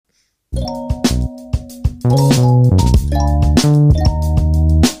Hey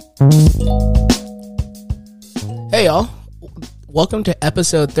y'all, welcome to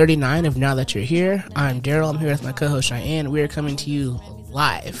episode 39 of Now That You're Here. I'm Daryl, I'm here with my co-host Cheyenne. We are coming to you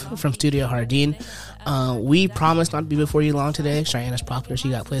live from Studio Hardin. We promised not to be before you long today. Cheyenne is popular, she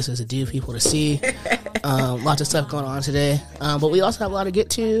got places to do, people to see. Lots of stuff going on today. But we also have a lot to get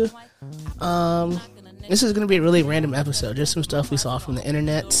to. This is going to be a really random episode. Just some stuff we saw from the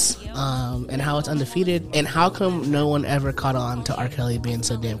internets, and how it's undefeated, and how come no one ever caught on to R. Kelly being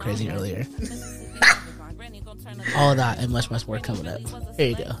so damn crazy earlier. All that and much, much more coming up. Here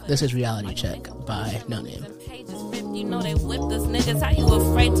you go. This is Reality Check by No Name. You know they whipped us niggas. How you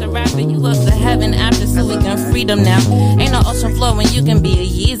afraid to rap it? You look to heaven after, so we can freedom now. Ain't no ocean floor when you can be a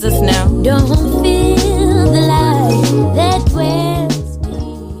Jesus now. Don't feel the light that wears.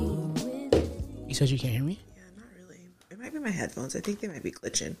 You said you can't hear me? Yeah, not really. It might be my headphones. I think they might be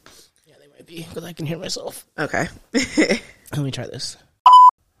glitching. Yeah, they might be, because I can hear myself. Okay. Let me try this.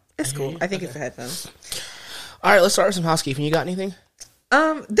 It's cool. I think it's the headphones. All right, let's start with some housekeeping. You got anything?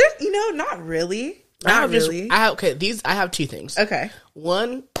 Not really. Not really. I have two things. Okay.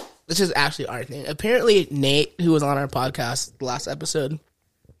 One, this is actually our thing. Apparently, Nate, who was on our podcast the last episode,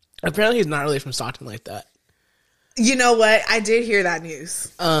 apparently he's not really from Stockton like that. You know what? I did hear that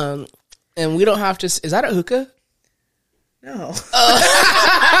news. And we don't have to. Is that a hookah? No.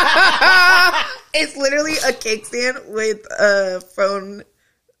 It's literally a cake stand with a phone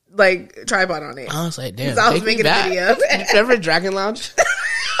tripod on it. I was like, damn. I was making a video. You ever Dragon Lounge?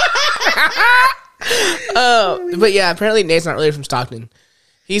 But yeah, apparently Nate's not really from Stockton.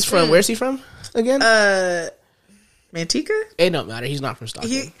 He's from, where's he from again? Manteca? It don't matter. He's not from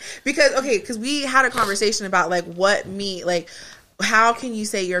Stockton. Because we had a conversation about how can you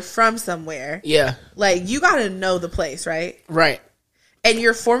say you're from somewhere? Yeah. You got to know the place, right? Right. And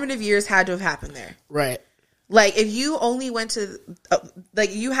your formative years had to have happened there. Right. If you only went to,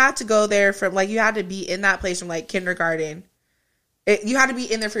 you had to go there from, you had to be in that place from, kindergarten. You had to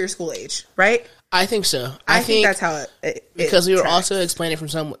be in there for your school age, right? I think so. I think that's how it because we were tracks. also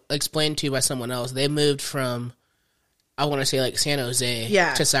explained to by someone else. They moved from, I want to say, San Jose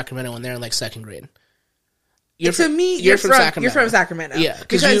to Sacramento when they're in, second grade. You're from Sacramento. You're from Sacramento. Yeah.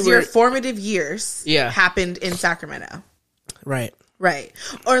 Because your formative years happened in Sacramento. Right. Right.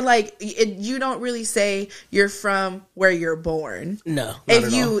 Or you don't really say you're from where you're born. No.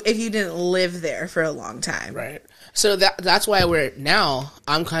 If you didn't live there for a long time. Right. So that's why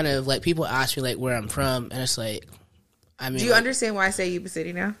I'm kind of people ask me where I'm from, and it's do you understand why I say Yuba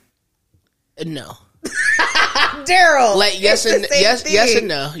City now? No. Daryl. Yes and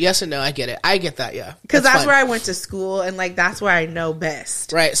no. I get it. I get that. Yeah. Because that's where I went to school, and that's where I know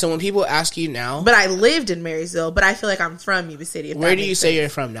best. Right. So when people ask you now, but I lived in Marysville, but I feel like I'm from Yuba City. Where do you say you're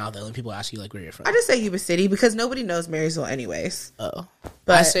from now, though? When people ask you where you're from, I just say Yuba City because nobody knows Marysville, anyways. Oh,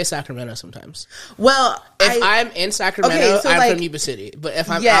 but I say Sacramento sometimes. Well, if I'm in Sacramento, I'm from Yuba City. But if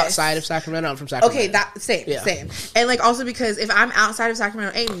I'm outside of Sacramento, I'm from Sacramento. Okay, same. And also because if I'm outside of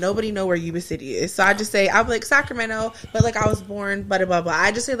Sacramento, ain't nobody know where Yuba City is. So I just say I'm Sacramento, but I was born, blah blah blah.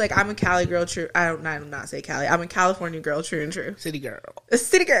 I just say I'm a Cali girl. True. I don't not say Cali. I'm a California girl. True and true. City girl.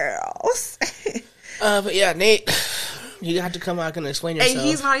 City girls. But yeah, Nate, you have to come out and explain yourself. And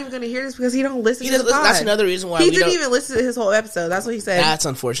he's not even going to hear this because he don't listen to the pod. That's another reason why he didn't even listen to his whole episode. That's what he said. That's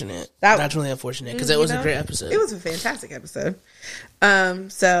unfortunate. That's really unfortunate because it was a great episode. It was a fantastic episode.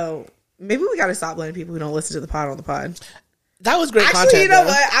 So maybe we got to stop letting people who don't listen to the pod on the pod. That was great content. Actually, you know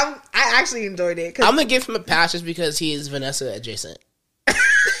what? I actually enjoyed it. I'm gonna give him a pass just because he's Vanessa adjacent.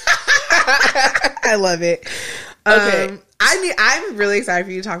 I love it. Okay, I'm really excited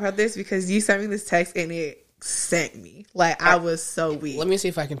for you to talk about this because you sent me this text and it sent me I was so weak. Let me see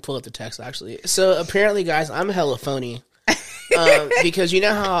if I can pull up the text actually. So apparently, guys, I'm hella phony because you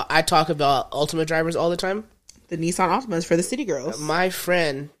know how I talk about Ultima drivers all the time. The Nissan Altimas for the city girls. My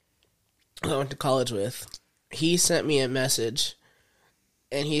friend who I went to college with, he sent me a message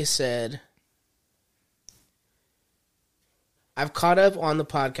and he said, I've caught up on the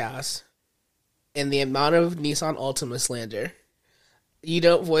podcast and the amount of Nissan Altima slander. You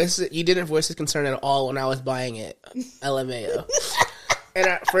didn't voice his concern at all when I was buying it. LMAO. And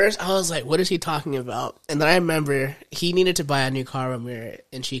at first I was like, what is he talking about? And then I remember he needed to buy a new car when we were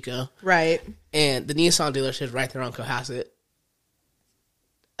in Chico. Right. And the Nissan dealership is right there on Cohasset.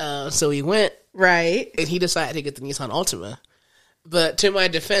 So we went. Right. And he decided to get the Nissan Altima. But to my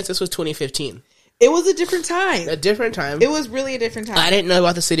defense, this was 2015. It was a different time. A different time. It was really a different time. I didn't know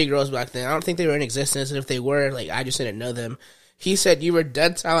about the City Girls back then. I don't think they were in existence. And if they were, I just didn't know them. He said you were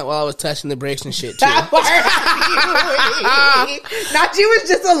dead silent while I was touching the brakes and shit too. Not you was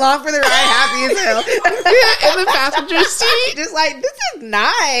just along for the ride, happy as hell. Yeah, in the passenger seat. Just like, this is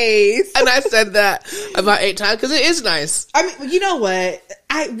nice. And I said that about 8 times because it is nice. I mean, you know what?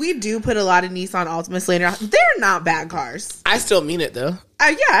 We do put a lot of Nissan Altima slander. They're not bad cars. I still mean it though.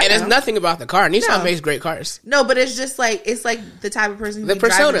 Yeah, And it's nothing about the car. Nissan No. makes great cars. No, but it's just like the type of person who The be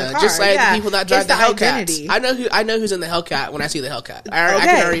driving persona, the car. just like Yeah. the people that drive It's the Hellcats. identity. I know who's in the Hellcat when I see the Hellcat. I Okay.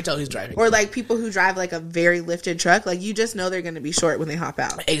 can already tell who's driving. Or like people who drive like a very lifted truck. Like you just know they're going to be short when they hop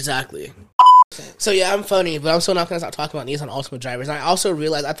out. Exactly. So yeah, I'm funny, but I'm still not gonna stop talking about Nissan Altima drivers. And I also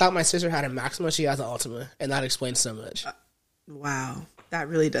realized I thought my sister had a Maxima, she has an Altima, and that explains so much. Wow. That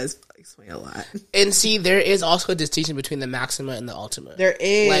really does explain a lot. And see, there is also a distinction between the Maxima and the Altima. There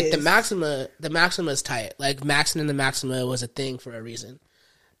is. Like the Maxima is tight. Like maxing in the Maxima was a thing for a reason.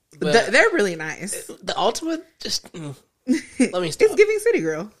 But They're really nice. the Altima just let me stop. It's giving City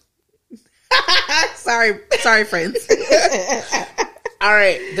Girl. Sorry, friends. All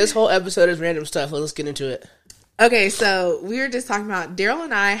right, this whole episode is random stuff. Let's get into it. Okay, so we were just talking about Daryl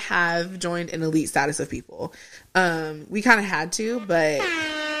and I have joined an elite status of people. We kind of had to, but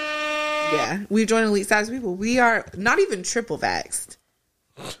yeah, we've joined elite status of people. We are not even triple vaxxed.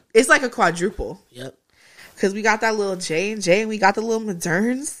 It's like a quadruple Yep. because we got that little J&J and we got the little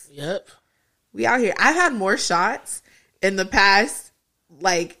Moderns. Yep. We out here. I've had more shots in the past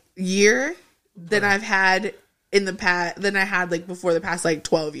like year than I've had in the past than I had like before the past like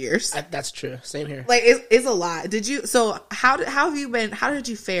 12 years. That's true. Same here. Like it's a lot. Did you? So how have you been? How did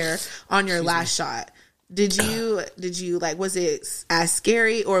you fare on your last shot? Did you like? Was it as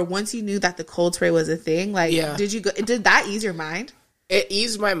scary, or once you knew that the cold spray was a thing? Like, Yeah. Did that ease your mind? It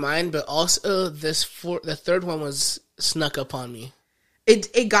eased my mind, but also the third one was snuck up on me.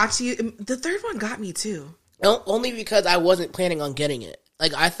 It got you. The third one got me too. Only because I wasn't planning on getting it.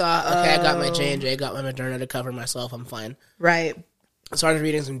 Like I thought, okay, I got my J&J, got my Moderna to cover myself. I'm fine. Right. I started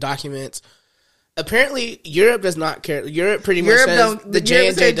reading some documents. Apparently, Europe does not care. Europe pretty much says the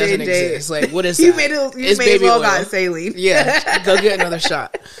J&J doesn't exist. Like, what is that? You may It's as baby well oil. got saline. Yeah, go get another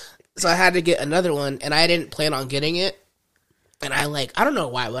shot. So I had to get another one, and I didn't plan on getting it. And I don't know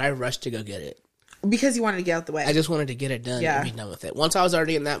why, but I rushed to go get it. Because you wanted to get out the way. I just wanted to get it done Yeah. and be done with it. Once I was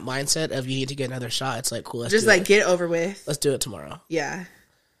already in that mindset of you need to get another shot, it's like, cool, let's just do like it. get it over with. Let's do it tomorrow. Yeah.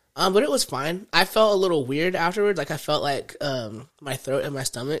 But it was fine. I felt a little weird afterwards. Like I felt like my throat and my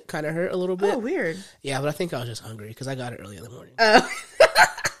stomach kind of hurt a little bit. Oh, weird. Yeah, but I think I was just hungry because I got it early in the morning.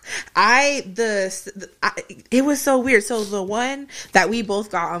 It was so weird. So the one that we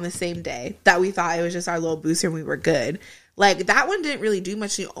both got on the same day that we thought it was just our little booster and we were good. Like that one didn't really do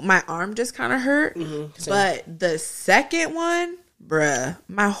much. My arm just kind of hurt. But the second one, bruh,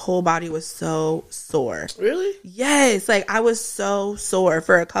 my whole body was so sore. Really? Yes, like I was so sore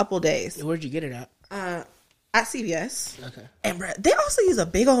for a couple days. Where'd you get it at? At CVS. Okay. And bruh, they also use a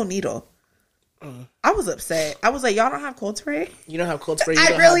big old needle. I was upset. I was like, y'all don't have cold spray? You don't have cold spray? You I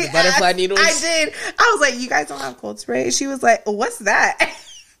don't really have the butterfly asked. needles? I did. I was like, you guys don't have cold spray? She was like, what's that?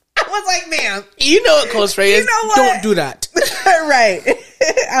 I was like, ma'am. You know what cold spray is. know what? Don't do that. Right.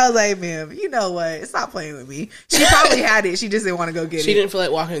 I was like, ma'am, you know what? Stop playing with me. She probably had it. She just didn't want to go get She it. didn't feel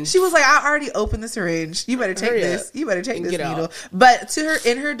like walking. She was like, I already opened the syringe. You better take Hurry this. up You better take and this get out. needle. But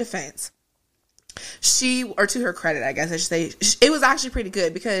in her defense, to her credit, I guess I should say, it was actually pretty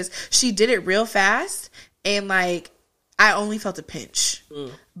good because she did it real fast and like I only felt a pinch.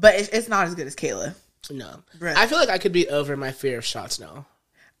 But it's not as good as Kayla. No. Bruh. I feel like I could be over my fear of shots now.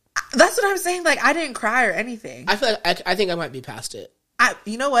 That's what I'm saying. Like I didn't cry or anything. I feel like I think I might be past it.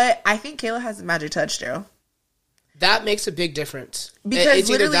 You know what? I think Kayla has a magic touch, Daryl. That makes a big difference. Because It's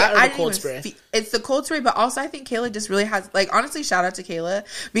either literally, that or I the didn't cold even spray. it's the cold spray, but also I think Kayla just really has, like, honestly, shout out to Kayla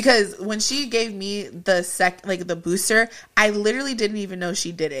because when she gave me the booster, I literally didn't even know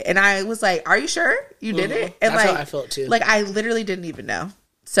she did it, and I was like, "Are you sure you did it?" And That's like, how I felt, too. Like I literally didn't even know.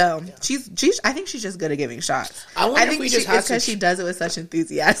 So she's I think she's just good at giving shots. I wonder if think we just it's had because to- she does it with such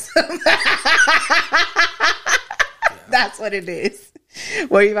enthusiasm. That's what it is.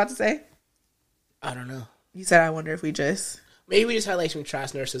 What are you about to say? I don't know. You said, I wonder if we just... Maybe we just had like some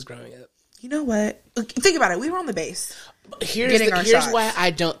trash nurses growing up. You know what? Think about it. We were on the base. Here's Getting our shots. why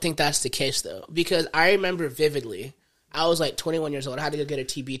I don't think that's the case though, because I remember vividly. I was like 21 years old. I had to go get a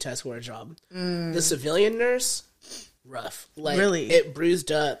TB test for a job. The civilian nurse, rough. Like Really? it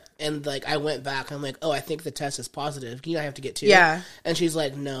bruised up, and like I went back. I'm like, oh, I think the test is positive. You know, I have to get two. Yeah. And she's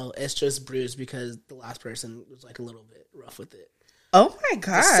like, no, it's just bruised because the last person was like a little bit rough with it. Oh my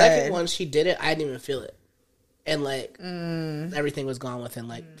God. The second one she did it, I didn't even feel it, and like everything was gone within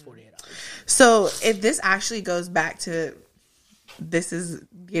like 48 hours. So if this actually goes back to this is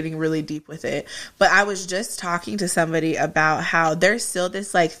getting really deep with it. But I was just talking to somebody about how there's still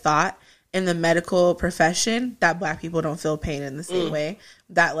this like thought in the medical profession that Black people don't feel pain in the same way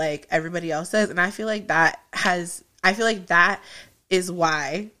that like everybody else does. And I feel like that is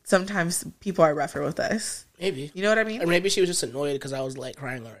why sometimes people are rougher with us. Maybe. You know what I mean? Or maybe she was just annoyed because I was like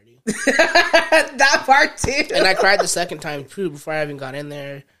crying already. That part too. And I cried the second time too before I even got in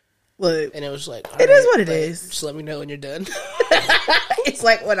there. Look, And it was like, it is what it is. Just let me know when you're done. It's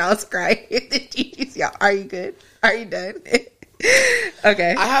like when I was crying. Y'all, are you good? Are you done?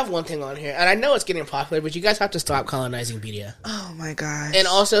 Okay. I have one thing on here, and I know it's getting popular, but you guys have to stop colonizing birria. Oh my gosh. And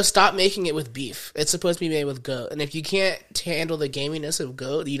also stop making it with beef. It's supposed to be made with goat. And if you can't handle the gaminess of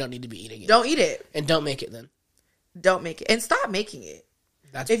goat, you don't need to be eating it. Don't eat it. And don't make it then. Don't make it. And stop making it.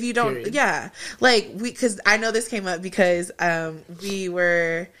 That's If you don't, period. yeah. Like, because I know this came up because I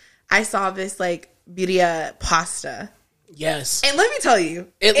saw this like birria pasta. Yes. And let me tell you,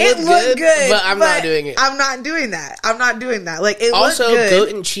 It looked looked good, but I'm not doing it. I'm not doing that. I'm not doing that. Like, it Also, looked good.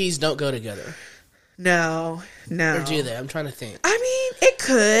 goat and cheese don't go together. No. Or do they? I'm trying to think. I mean, it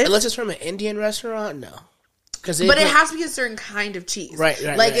could. Unless it's from an Indian restaurant, no. But it has to be a certain kind of cheese. Right.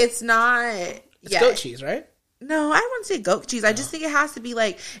 Like, it's not. It's goat cheese, right? No, I wouldn't say goat cheese. I just think it has to be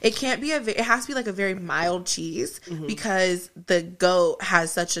like, it can't be it has to be like a very mild cheese because the goat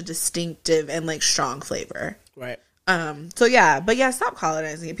has such a distinctive and like strong flavor. Right. So yeah, but yeah, stop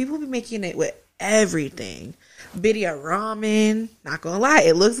colonizing it. People be making it with everything. Birria ramen, not gonna lie,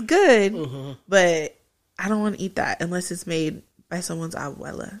 it looks good, but I don't want to eat that unless it's made by someone's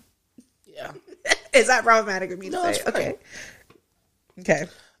abuela. Yeah. Is that problematic of me to No, say? it's fine. Okay.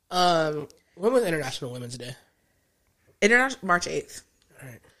 When was International Women's Day? International March 8th. All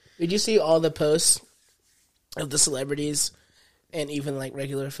right. Did you see all the posts of the celebrities and even like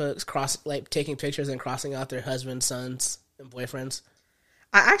regular folks taking pictures and crossing out their husbands, sons, and boyfriends?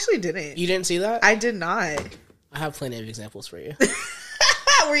 I actually didn't. You didn't see that? I did not. I have plenty of examples for you.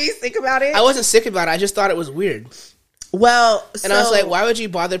 Were you sick about it? I wasn't sick about it. I just thought it was weird. Well, And I was like, why would you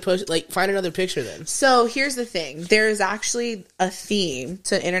bother post? Like, find another picture then. So here's the thing. There's actually a theme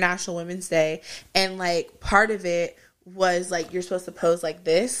to International Women's Day. And like part of it was like you're supposed to pose like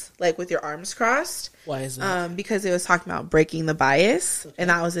this, like with your arms crossed. Why is that? Because it was talking about breaking the bias. Okay.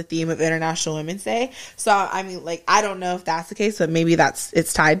 And that was the theme of International Women's Day. So I mean, like, I don't know if that's the case, but maybe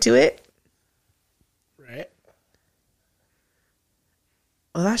it's tied to it. Right.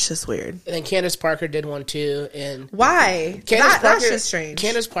 Well, that's just weird. And then Candace Parker did one too. And why? That's just strange.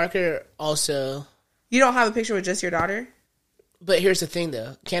 Candace Parker also. You don't have a picture with just your daughter? But here's the thing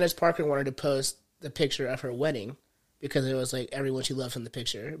though. Candace Parker wanted to post the picture of her wedding because it was like everyone she loved in the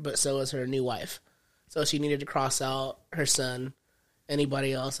picture, but so was her new wife. So she needed to cross out her son,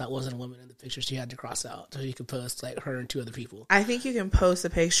 anybody else that wasn't a woman in the picture she had to cross out so she could post like her and two other people. I think you can post a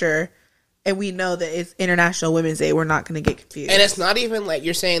picture, and we know that it's International Women's Day. We're not going to get confused. And it's not even like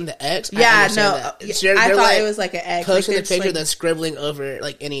you're saying the X. Yeah, no. I thought like, it was like an X. Posting like the picture, like, then scribbling over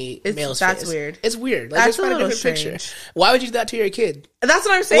like any male's that's face. Weird. It's weird. Like, That's just find a different strange. picture. Why would you do that to your kid? That's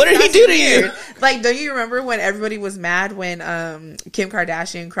what I'm saying. What did he do to you? Like, don't you remember when everybody was mad when Kim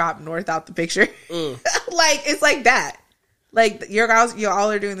Kardashian cropped North out the picture? Like, it's like that. Like, you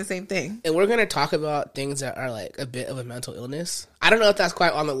all are doing the same thing. And we're going to talk about things that are like a bit of a mental illness. I don't know if that's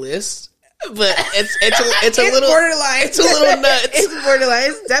quite on the list, but it's a little borderline. It's a little nuts. It's borderline.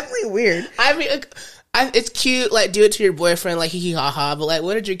 It's definitely weird. I mean, it's cute. Like, do it to your boyfriend, like hee hee ha ha. But like,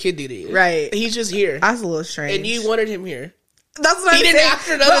 what did your kid do to you? Right. He's just here, That's a little strange. and you wanted him here. That's what I'm didn't saying. ask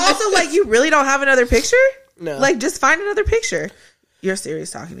for another But also, like, you really don't have another picture? No. Like, just find another picture. You're serious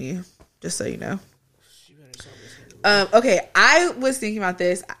talking to you, just so you know. Okay, I was thinking about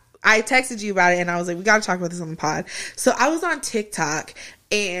this. I texted you about it, and I was like, we got to talk about this on the pod. So I was on TikTok,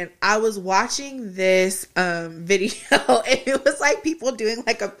 and I was watching this video, and it was like people doing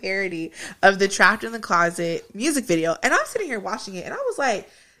like a parody of the Trapped in the Closet music video. And I'm sitting here watching it, and I was like,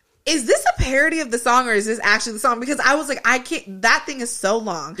 is this a parody of the song, or is this actually the song? Because I was like, I can't. That thing is so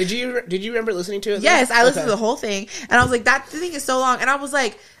long. Did you remember listening to it? Yes, then? I listened to the whole thing, and I was like, that thing is so long. And I was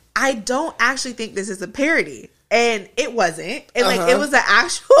like, I don't actually think this is a parody. And it wasn't. And like, it was an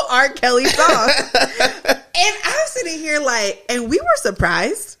actual R. Kelly song. And I'm sitting here like, and we were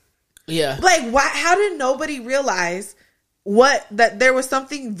surprised. Yeah. Like, why? How did nobody realize that there was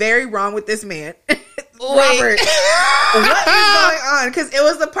something very wrong with this man? Robert, what is going on? Because it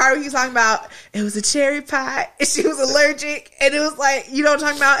was the part where he was talking about it was a cherry pie and she was allergic, and it was like, you know what I'm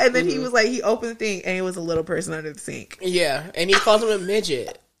talking about? And then he was like, he opened the thing and it was a little person under the sink. Yeah, and he called him a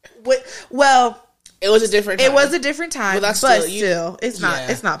midget. Well, it was a different time. It was a different time, but still, it's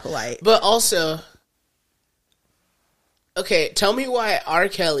not polite. But also, Okay, tell me why R.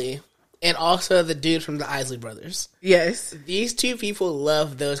 Kelly and also the dude from the Isley Brothers. Yes. These two people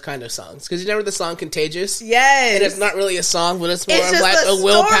love those kind of songs. Because you remember the song Contagious? Yes. And it's not really a song, but it's more It's of just like a a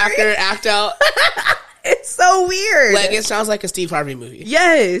Will story. Packer act out. It's so weird. Like, it sounds like a Steve Harvey movie.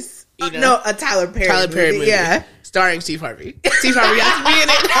 Yes. You know? No, a Tyler Perry movie. Yeah. Starring Steve Harvey. Steve Harvey has to be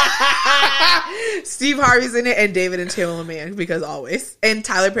in it. Steve Harvey's in it and David and Tamela Mann because always. And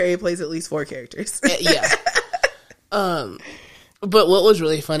Tyler Perry plays at least 4 characters. Yeah. But what was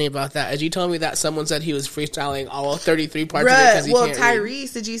really funny about that is you told me that someone said he was freestyling all 33 parts of it because he can't read.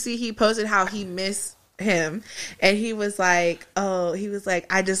 Tyrese, did you see he posted how he missed him? And he was like,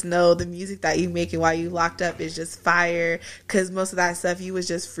 I just know the music that you making while you locked up is just fire because most of that stuff you was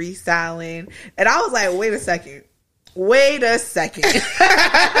just freestyling. And I was like, wait a second.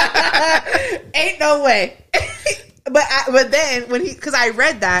 Ain't no way. But then when because I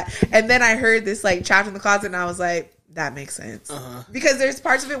read that and then I heard this like Trapped in the Closet and I was like, that makes sense. Because there's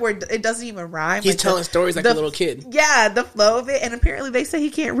parts of it where it doesn't even rhyme. He's like telling stories like a little kid. Yeah, the flow of it. And apparently they say he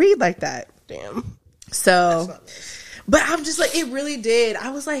can't read like that. Damn. So, but I'm just like, it really did.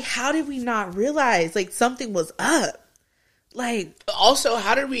 I was like, how did we not realize like something was up? Like, also,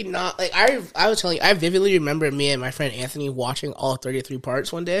 how did we not, like, I was telling you, I vividly remember me and my friend Anthony watching all 33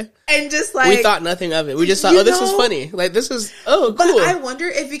 parts one day. And just like, we thought nothing of it. We just thought, this is funny. Like, this is, cool. But I wonder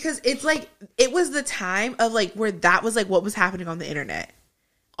if, because it's like, it was the time of like, where that was like what was happening on the internet.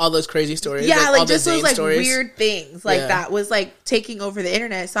 All those crazy stories. Yeah, like all just those like stories. weird things like that was like taking over the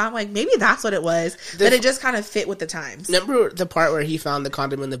internet. So I'm like, maybe that's what it was. That it just kind of fit with the times. Remember the part where he found the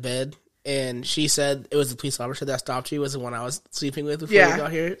condom in the bed? And she said it was the police officer that stopped you was the one I was sleeping with before we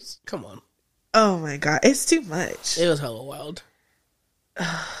got here. Come on. Oh my God. It's too much. It was hella wild.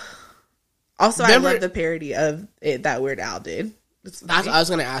 Also, I love the parody of it that Weird Al did. I was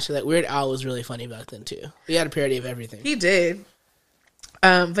going to ask you that. Weird Al was really funny back then too. He had a parody of everything. He did.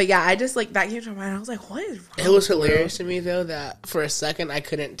 But yeah, I just like that came to my mind. I was like, what is wrong? It was hilarious to me though that for a second I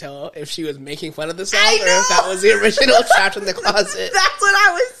couldn't tell if she was making fun of the song I or know! if that was the original Trapped in the Closet. That's what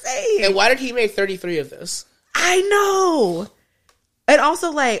I was saying. And why did he make 33 of this? I know. And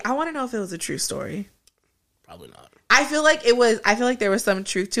also, like, I want to know if it was a true story. Probably not. I feel like it was. I feel like there was some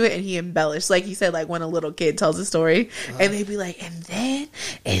truth to it, and he embellished. Like he said, like when a little kid tells a story, and they'd be like, and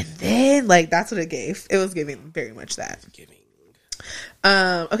then, like that's what it gave. It was giving very much that.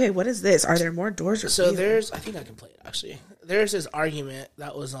 Okay, what is this? Are there more doors? Or So there's, I think I can play it actually. There's this argument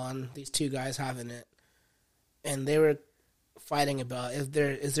that was on these two guys having it, and they were fighting about is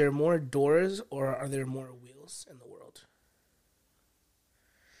there more doors or are there more wheels in the world?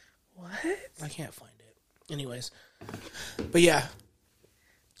 What? I can't find it. Anyways, but yeah,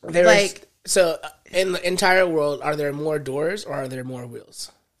 so in the entire world, are there more doors or are there more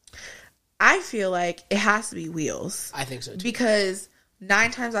wheels? I feel like it has to be wheels. I think so too. Because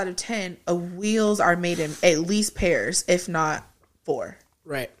 9 times out of 10, wheels are made in at least pairs, if not 4.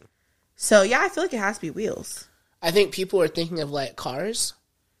 Right. So yeah, I feel like it has to be wheels. I think people are thinking of like cars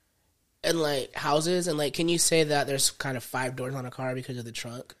and like houses and like, can you say that there's kind of 5 doors on a car because of the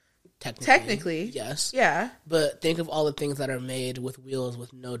trunk? Technically, yes. Yeah. But think of all the things that are made with wheels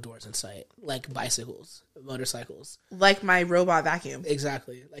with no doors in sight, like bicycles, motorcycles. Like my robot vacuum.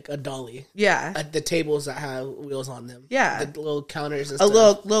 Exactly. Like a dolly. Yeah. The tables that have wheels on them. Yeah. The little counters and A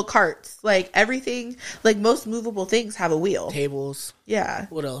stuff. little carts. Like everything, like most movable things have a wheel. Tables. Yeah.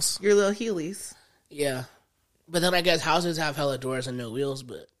 What else? Your little Heelys. Yeah. But then I guess houses have hella doors and no wheels,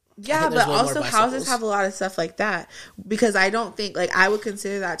 but... Yeah, but also houses have a lot of stuff like that. Because I don't think, like, I would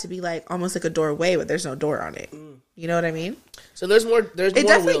consider that to be, like, almost like a doorway, but there's no door on it. You know what I mean? So there's more It more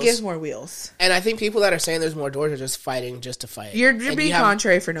definitely wheels. gives more wheels. And I think people that are saying there's more doors are just fighting just to fight. You're And being you have-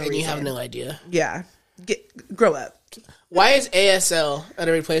 contrary for no and reason. you have no idea. Yeah. Grow up. Why is ASL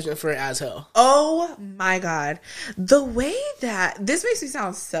a replacement for As Hell? Oh my God. The way that, this makes me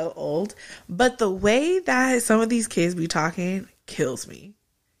sound so old, but the way that some of these kids be talking kills me.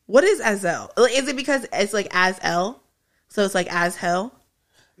 What is Azel? Is it because it's like as L? So it's like as hell?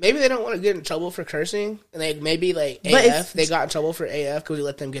 Maybe they don't want to get in trouble for cursing. And they maybe like But AF. They got in trouble for AF because we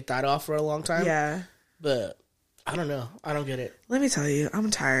let them get that off for a long time. Yeah. But I don't know. I don't get it. Let me tell you, I'm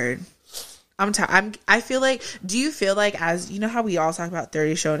tired. I feel like, do you feel like, as you know how we all talk about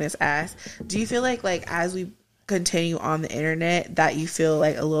 30 showing its ass, do you feel like as we continue on the internet that you feel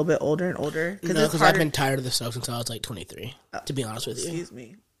like a little bit older and older? No, because I've been tired of this stuff since I was like 23, to be honest with you. Excuse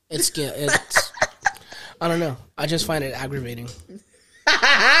me. It's I don't know. I just find it aggravating.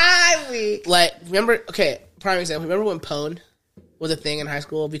 Like, remember, okay, prime example, remember when pwn was a thing in high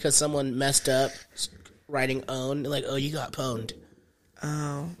school because someone messed up writing own? Like, oh, you got pwned.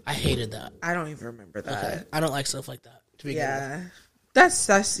 Oh. I hated that. I don't even remember that. Okay. I don't like stuff like that. to begin with. That's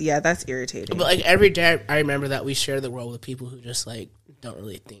irritating. But like every day, I remember that we share the world with people who just like don't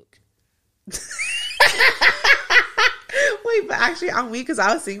really think. Wait, but actually, I'm weak because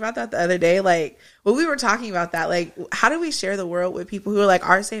I was thinking about that the other day. Like when we were talking about that, like how do we share the world with people who are like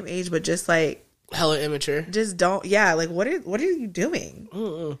our same age, but just like Hella immature. just don't? Yeah, like what are you doing?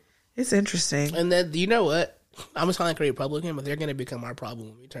 Mm-mm. It's interesting. And then you know what? I'm gonna sound like a Republican, but they're gonna become our problem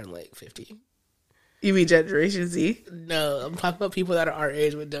when we turn like 50. You mean Generation Z? No, I'm talking about people that are our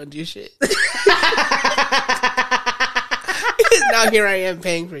age but don't do shit. Now here I am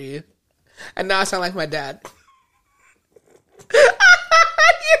paying for you, and now I sound like my dad. You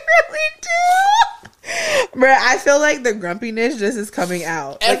really do, bro. I feel like the grumpiness just is coming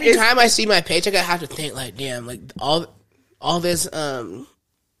out Every time I see my paycheck, I have to think like, damn, like all this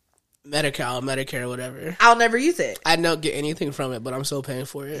Medicare, whatever. I'll never use it. I don't get anything from it, but I'm still paying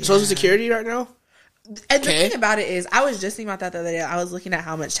for it. Social Security right now. And the thing about it is, I was just thinking about that the other day. I was looking at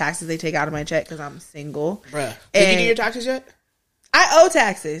how much taxes they take out of my check because I'm single. Bruh. Did you do your taxes yet? I owe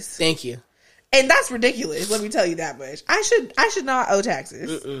taxes. Thank you. And that's ridiculous. Let me tell you that much. I should not owe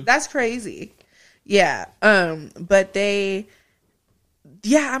taxes. Mm-mm. That's crazy. Yeah. But I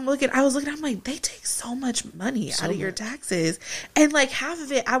was looking, I'm like, they take so much money out of your taxes. And like half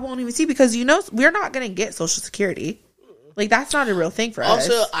of it I won't even see because we're not gonna get Social Security. Like that's not a real thing for us.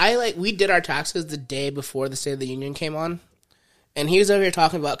 Also, we did our taxes the day before the State of the Union came on. And he was over here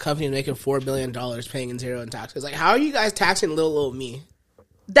talking about companies making $4 billion paying in zero in taxes. Like, how are you guys taxing little old me?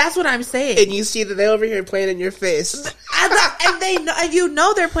 That's what I'm saying. And you see that they're over here playing in your face. and they know, and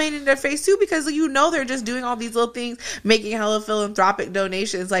they're playing in their face too because they're just doing all these little things, making hella philanthropic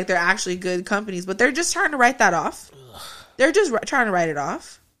donations like they're actually good companies, but they're just trying to write that off. They're just trying to write it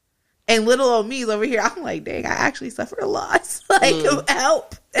off. And little old me's over here, I'm like, dang, I actually suffered a loss. Like,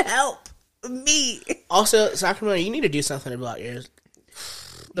 help me. Also, Sacramento, you need to do something about yours.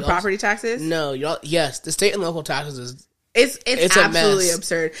 The property taxes? No, yes, the state and local taxes is it's absolutely mess.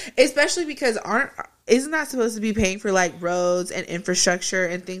 absurd, especially because isn't that supposed to be paying for like roads and infrastructure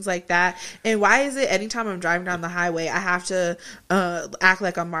and things like that? And why is it anytime I'm driving down the highway I have to act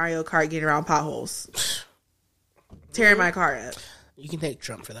like I'm Mario Kart getting around potholes, tearing my car up? You can thank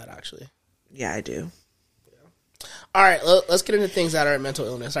Trump for that, actually. Yeah, I do. All right, let's get into things that are mental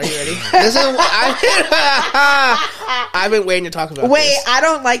illness. Are you ready? I've been waiting to talk about this. I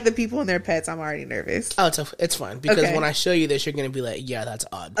don't like the people and their pets. I'm already nervous. Oh, it's fine. Because when I show you this, you're going to be like, yeah, that's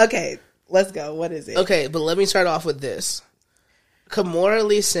odd. Okay, let's go. What is it? Okay, but let me start off with this. Kimora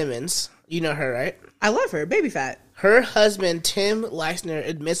Lee Simmons, you know her, right? I love her. Baby fat. Her husband, Tim Leissner,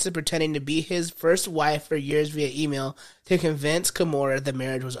 admits to pretending to be his first wife for years via email to convince Kimora the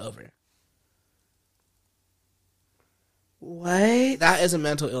marriage was over. What? That is a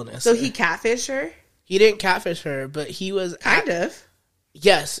mental illness. So he catfished her? He didn't catfish her, but he was... Kind of.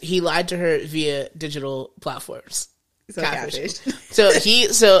 Yes, he lied to her via digital platforms. So catfished. So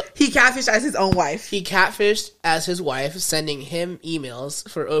he catfished as his own wife. He catfished as his wife, sending him emails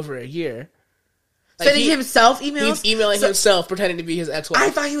for over a year. Like sending himself emails? He's emailing himself, pretending to be his ex-wife. I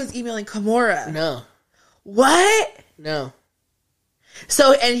thought he was emailing Kimora. No. What? No.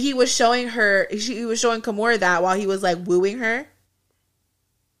 So, and he was showing Kimora that while he was like wooing her?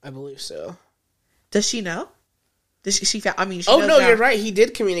 I believe so. Does she know? Does she knows no, now. You're right. He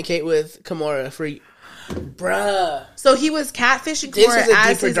did communicate with Kimora for... Bruh. So he was catfishing Kimora this is a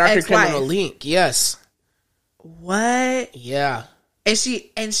as deeper, his darker ex-wife. criminal link. Yes. What? Yeah.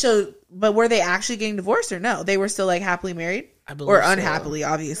 But were they actually getting divorced or no? They were still like happily married? I believe or so. unhappily,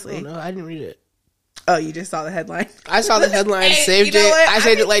 obviously. No, I didn't read it. Oh, you just saw the headline? I saw the headline, saved it. I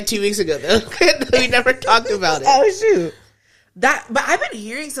saved it like 2 weeks ago, though. We never talked about it. Oh, shoot. But I've been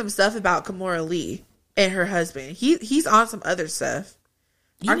hearing some stuff about Kimora Lee and her husband. He's on some other stuff.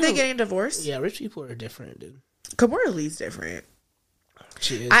 Aren't they getting divorced? Yeah, rich people are different, dude. Kimora Lee's different.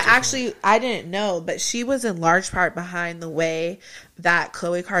 She is I didn't know, but she was in large part behind the way that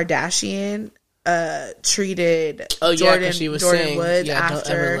Khloe Kardashian treated Jordan Woods after.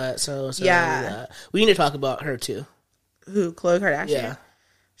 Don't ever let we need to talk about her too. Who? Khloe Kardashian? Yeah.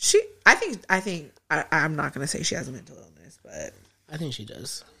 I'm not going to say she has a mental illness, but I think she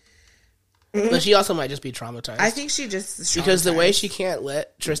does. But she also might just be traumatized. I think she just is because the way she can't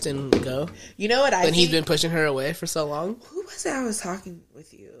let Tristan go. You know what? He's been pushing her away for so long. Who was it? I was talking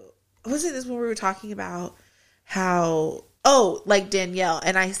with you. Was it this when we were talking about how? Oh, like Danielle,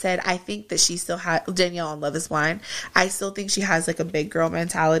 and I said I think that she still has Danielle on Love Is Blind. I still think she has like a big girl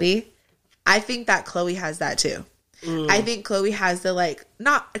mentality. I think that Khloe has that too. I think Chloe has the like,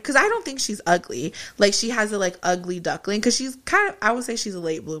 not because I don't think she's ugly. Like she has the like ugly duckling because she's kind of, I would say she's a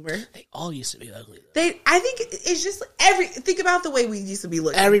late bloomer. They all used to be ugly. I think it's just think about the way we used to be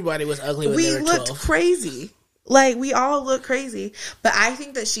looking. Everybody was ugly when they were 12. We looked crazy. Like, we all look crazy. But I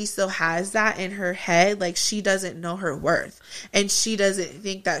think that she still has that in her head. Like, she doesn't know her worth. And she doesn't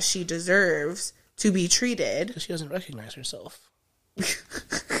think that she deserves to be treated. Because she doesn't recognize herself.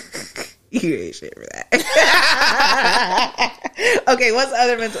 You ain't shit for that. Okay, what's the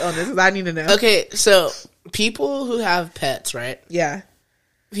other mental illnesses? I need to know. Okay, so people who have pets, right? Yeah.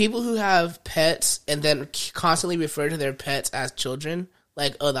 People who have pets and then constantly refer to their pets as children.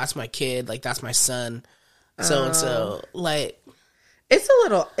 Like, oh, that's my kid. Like, that's my son. So and so, like,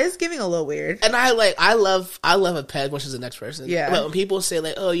 it's giving a little weird. And I love a pet, which is the next person. Yeah. But when people say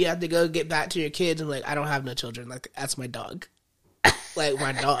like, oh, you have to go get back to your kids, I'm like, I don't have no children. Like, that's my dog. Like,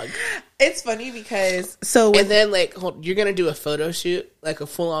 my dog. It's funny because and then like, you're gonna do a photo shoot, like a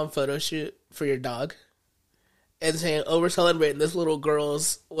full on photo shoot for your dog, and saying, oh, we're celebrating this little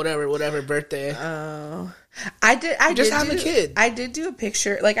girl's whatever birthday. Oh. I did have a kid. I did do a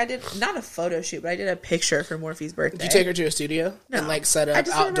picture. Like, I did not a photo shoot, but I did a picture for Morphe's birthday. Did you take her to a studio? No. And like set up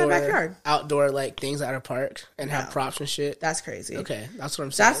outdoor like things at a park and have props and shit? That's crazy. Okay, that's what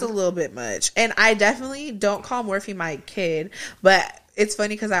I'm saying. That's a little bit much. And I definitely don't call Morphe my kid, but it's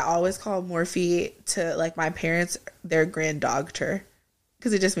funny because I always call Morphe to like my parents their grand dogter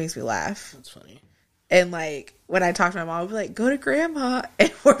because it just makes me laugh. That's funny. And like when I talk to my mom, I'll be like, go to grandma. And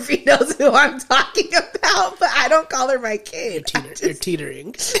Morphe knows who I'm talking about, but I don't call her my kid. You're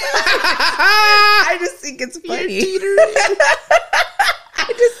teetering. I just think it's funny. You're teetering.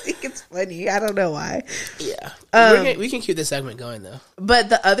 I just think it's funny. I don't know why. Yeah. We can keep this segment going though. But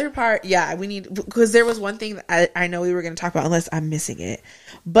the other part, yeah, we need, because there was one thing that I know we were going to talk about, unless I'm missing it.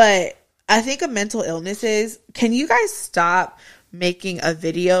 But I think a mental illness is, can you guys stop making a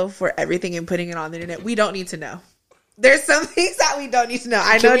video for everything and putting it on the internet? We don't need to know. There's some things that we don't need to know.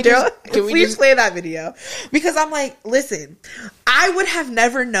 I know, Daryl. Please play that video. Because I'm like, listen, I would have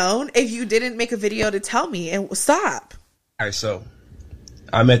never known if you didn't make a video to tell me and stop. All right, so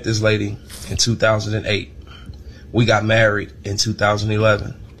I met this lady in 2008. We got married in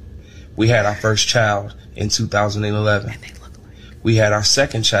 2011. We had our first child in 2011. And they look alike. We had our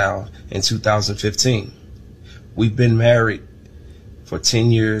second child in 2015. We've been married for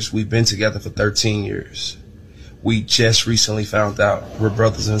 10 years. We've been together for 13 years. We just recently found out we're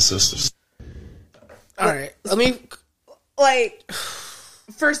brothers and sisters. All right. Let me, like,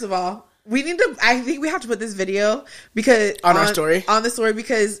 first of all, I think we have to put this video because on our story. On the story,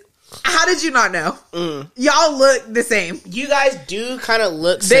 because how did you not know? Y'all look the same. You guys do kind of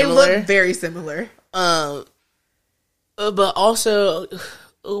look similar. They look very similar. But also,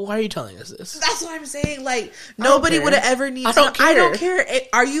 why are you telling us this? That's what I'm saying. Like, nobody would have ever needed to. I don't care.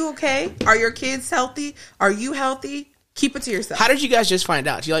 Are you okay? Are your kids healthy? Are you healthy? Keep it to yourself. How did you guys just find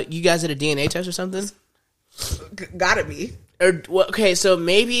out? You guys did a DNA test or something? Gotta be. Or okay, so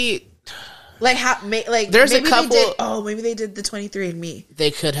maybe like there's a couple. Maybe they did the 23andMe.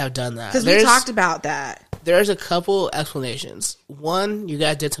 They could have done that because we talked about that. There's a couple explanations. One, you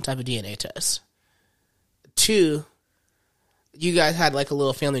guys did some type of DNA test. Two, you guys had like a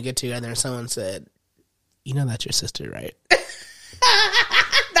little family get together and someone said, you know that's your sister, right?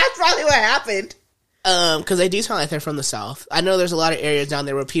 That's probably what happened. Because they do sound like they're from the South. I know there's a lot of areas down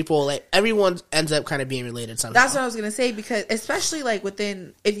there where people, like, everyone ends up kind of being related somehow. That's what I was going to say, because especially like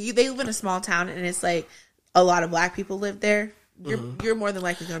within, they live in a small town and it's like a lot of black people live there, you're more than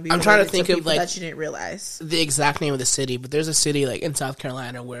likely going to be. I'm trying to think of like that you didn't realize the exact name of the city, but there's a city like in South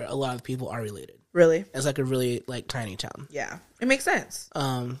Carolina where a lot of people are related. Really? It's like a really like tiny town. Yeah, it makes sense.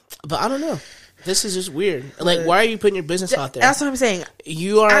 But I don't know. This is just weird. Like, why are you putting your business out there? That's what I'm saying.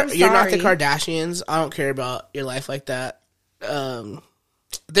 You're not the Kardashians. I don't care about your life like that. I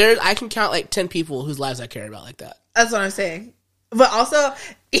can count like 10 people whose lives I care about like that. That's what I'm saying. But also,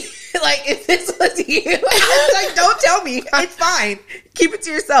 like, if this was you, like, don't tell me. It's fine. Keep it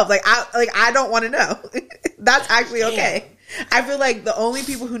to yourself. I don't want to know. That's actually okay. I feel like the only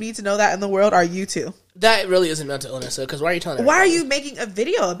people who need to know that in the world are you two. That really isn't mental illness, because why are you telling her? Why are you making a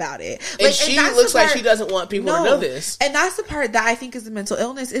video about it? And she looks like she doesn't want people to know this. And that's the part that I think is the mental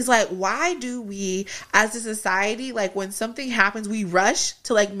illness, is like, why do we as a society, like, when something happens, we rush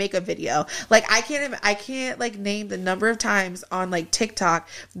to like make a video? Like, I can't like name the number of times on like TikTok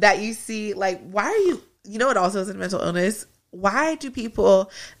that you see, like, why are you know what also is a mental illness? Why do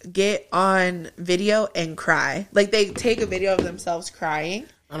people get on video and cry? Like, they take a video of themselves crying.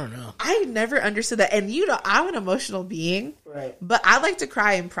 I don't know. I never understood that. And I'm an emotional being. Right. But I like to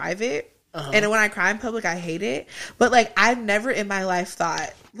cry in private. And when I cry in public, I hate it. But like, I've never in my life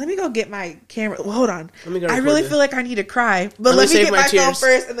thought, let me go get my camera. Well, hold on. Let me go I record really this. phone like I need to cry. But Let me let me save get my my phone tears.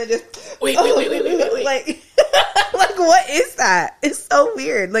 first and then just Wait. like like what is that? It's so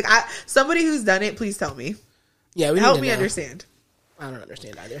weird. Like somebody who's done it, please tell me. Yeah, we Help need to me know. understand. I don't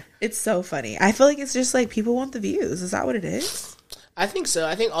understand either. It's so funny. I feel like it's just like people want the views. Is that what it is? I think so.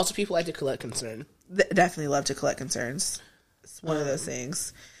 I think also people like to collect concern. Definitely love to collect concerns. It's one of those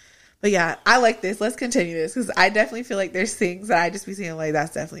things. But yeah, I like this. Let's continue this because I definitely feel like there's things that I just be seeing like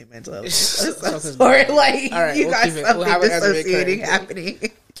that's definitely a mental illness. Something's Or bad. like All right, you we'll got keep it. something We'll have it as a dissociating recurring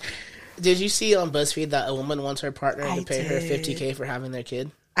happening. Did you see on BuzzFeed that a woman wants her partner I to pay her did. $50K for having their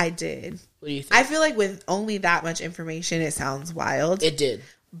kid? I did. What do you think? I feel like with only that much information, it sounds wild. It did.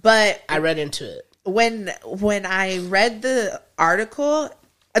 But I read into it. when I read the article,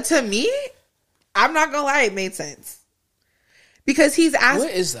 to me, I'm not gonna lie, it made sense because he's asked.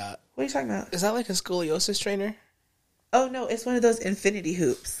 What is that? What are you talking about? Is that like a scoliosis trainer? Oh no, it's one of those infinity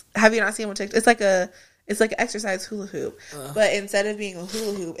hoops. Have you not seen one? It's like an exercise hula hoop, but instead of being a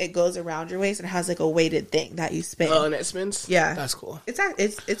hula hoop, it goes around your waist and has like a weighted thing that you spin. Oh, and it spins? Yeah. That's cool. It's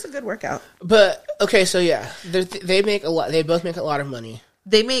a good workout. But, okay, so yeah. They make a lot. They both make a lot of money.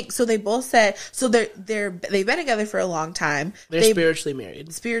 They both said so they've been together for a long time. They're spiritually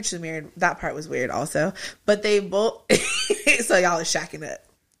married. Spiritually married. That part was weird also, but they both so y'all are shacking up.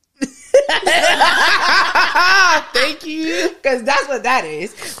 Thank you. Because that's what that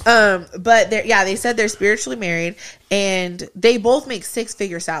is. But they said they're spiritually married and they both make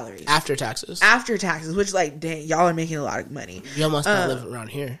 6-figure salaries After taxes. after taxes, which like, dang, y'all are making a lot of money. Y'all must not live around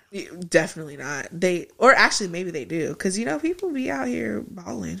here. Definitely not. Or actually maybe they do. Because people be out here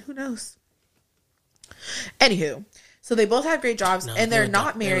balling. Who knows? Anywho, so they both have great jobs No, and they they're would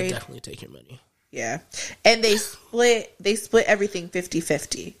not They would married. definitely take your money. Yeah. And they split everything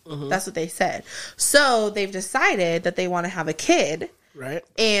 50-50. That's what they said. So they've decided that they want to have a kid. Right?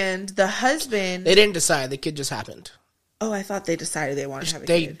 And the husband... They didn't decide. The kid just happened. Oh, I thought they decided they wanted to have a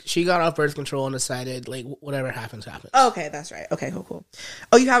kid. She got off birth control and decided, like, whatever happens, happens. Oh, okay, that's right. Okay, cool.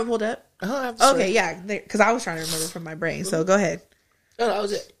 Oh, you have it pulled up? I have the Okay, story. yeah. Because I was trying to remember from my brain. So go ahead. No, that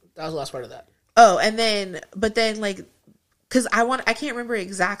was it. That was the last part of that. Oh, and then... But then, like... Because I can't remember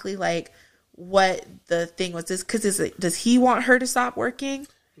exactly, like... what the thing was. Does he want her to stop working?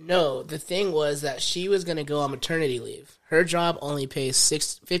 No, the thing was that she was going to go on maternity leave. Her job only pays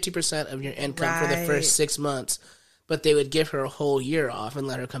 50% of your income for the Right. first 6 months, but they would give her a whole year off and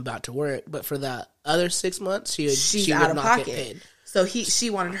let her come back to work. But for that other 6 months, She's she out would of not pocket. get paid. So she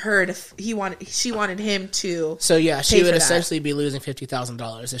wanted her to. She wanted him to. So yeah, pay she would for that. essentially be losing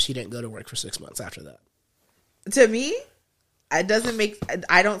 $50,000 if she didn't go to work for 6 months after that. To me, it doesn't make.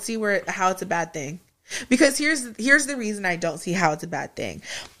 I don't see how it's a bad thing. Because here's the reason I don't see how it's a bad thing.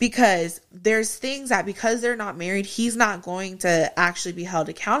 Because there's things that because they're not married, he's not going to actually be held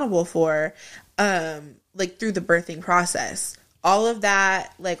accountable for, like through the birthing process. All of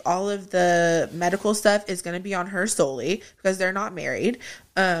that, like all of the medical stuff is going to be on her solely because they're not married.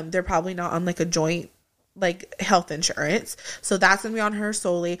 They're probably not on like a joint like health insurance. So that's going to be on her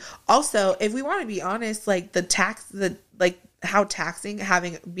solely. Also, if we want to be honest, like how taxing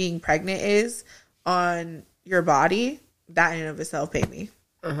being pregnant is on your body, that in and of itself paid me.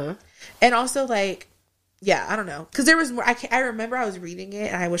 And also like, yeah, I don't know. Cause there was more, I remember I was reading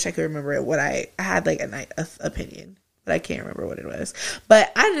it and I wish I could remember it. I had like a opinion, but I can't remember what it was.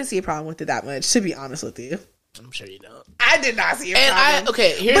 But I didn't see a problem with it that much, to be honest with you. I'm sure you don't. I did not see a And problem.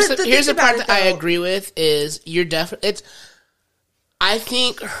 here's But the thing part about that it, I though- agree with is I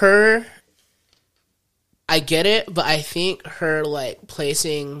think I get it, but I think her like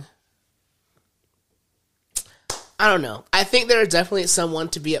placing, I don't know. I think there is definitely someone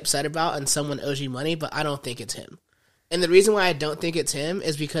to be upset about and someone owes you money, but I don't think it's him. And the reason why I don't think it's him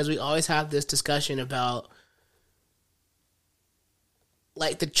is because we always have this discussion about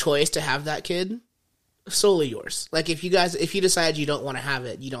like the choice to have that kid solely yours. Like if you decide you don't want to have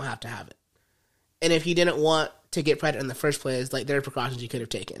it, you don't have to have it. And if you didn't want to get pregnant in the first place, like there are precautions you could have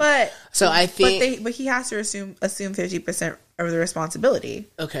taken. But so I think, but he has to assume 50% of the responsibility.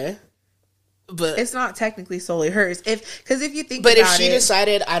 okay, but It's not technically solely hers. Because if you think but about if she it,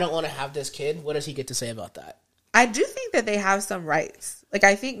 decided I don't want to have this kid, what does he get to say about that? I do think that they have some rights. Like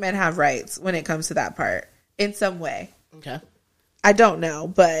I think men have rights when it comes to that part in some way. Okay, I don't know,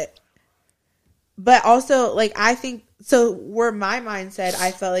 but also like I think so. Where my mind said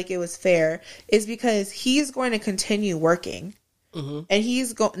I felt like it was fair is because he's going to continue working,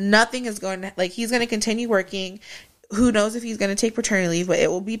 and nothing is going to like he's going to continue working. Who knows if he's going to take paternity leave, but it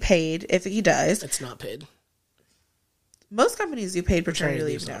will be paid if he does. it's not paid. Most companies do paid paternity leave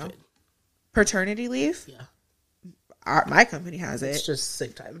leave's not now. paid. paternity leave. Yeah. My company has It's it. just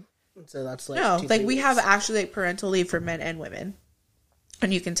sick time. So that's like No, 2-3 like we weeks. have actually like parental leave for men and women,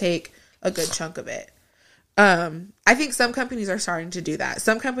 and you can take a good chunk of it. I think some companies are starting to do that.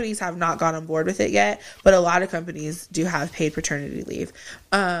 Some companies have not gone on board with it yet, but a lot of companies do have paid paternity leave.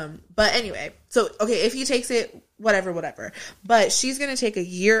 But anyway, so okay, if he takes it, whatever. But she's gonna take a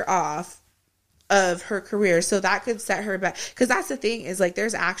year off of her career, so that could set her back. Because that's the thing is like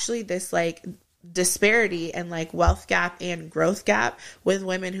there's actually this like disparity and like wealth gap and growth gap with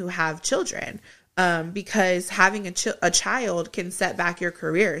women who have children. Because having a child can set back your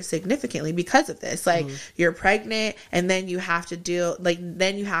career significantly because of this. Like you're pregnant and then you have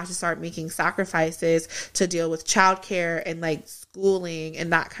to start making sacrifices to deal with childcare and like schooling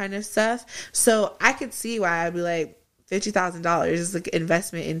and that kind of stuff. So I could see why I'd be like, $50,000 is like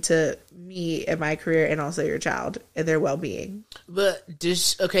investment into me and my career and also your child and their well-being. But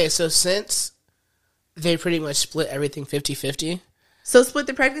so since they pretty much split everything 50-50, So split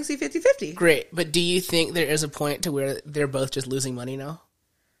the pregnancy 50-50. great. But do you think there is a point to where they're both just losing money now?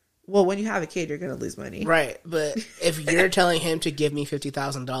 Well, when you have a kid, you're going to lose money. Right. But if you're telling him to give me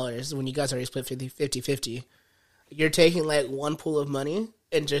 $50,000 when you guys already split 50-50, you're taking like one pool of money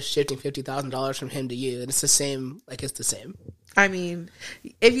and just shifting $50,000 from him to you. And it's the same. Like it's the same. I mean,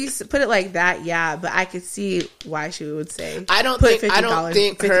 if you put it like that, yeah, but I could see why she would say, I don't put think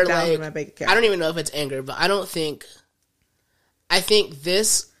 $50,000 her in my like, bank account. I don't even know if it's anger, but I think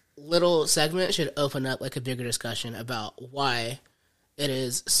this little segment should open up like a bigger discussion about why it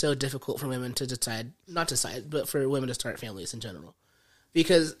is so difficult for women to not decide, but for women to start families in general.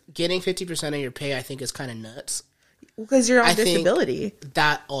 Because getting 50% of your pay, I think, is kind of nuts. Because you're on I think disability.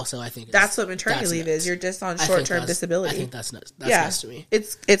 That also, I think, That's what maternity leave nuts. is. You're just on I think short-term disability. I think that's nuts. That's nuts to me. It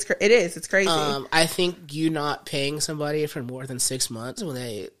is. It's crazy. I think you not paying somebody for more than 6 months when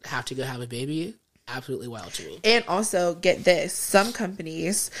they have to go have a baby, absolutely wild to me. And also, get this. Some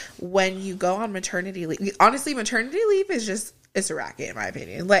companies, when you go on maternity leave, honestly, maternity leave is just, it's a racket in my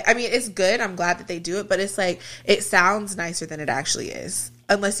opinion. Like, I mean, it's good. I'm glad that they do it, but it's like, it sounds nicer than it actually is.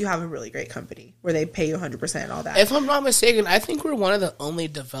 Unless you have a really great company where they pay you 100% and all that. If I'm not mistaken, I think we're one of the only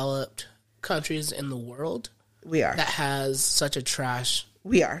developed countries in the world We are. that has such a trash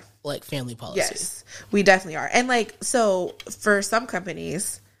We are. like family policy. Yes, we definitely are. And like, so for some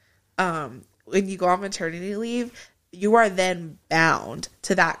companies, when you go on maternity leave, you are then bound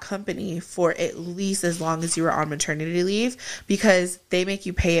to that company for at least as long as you were on maternity leave, because they make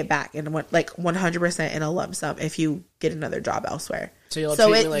you pay it back in like 100% in a lump sum if you get another job elsewhere. So you'll treat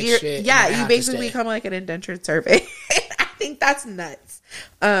me like shit. Yeah, and I you have to basically stay. become like an indentured servant. I think that's nuts.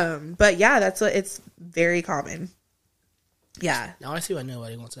 But yeah, it's very common. Yeah. Now I see why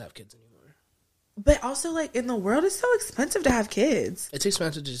nobody wants to have kids anymore. But also, like, in the world, it's so expensive to have kids. It's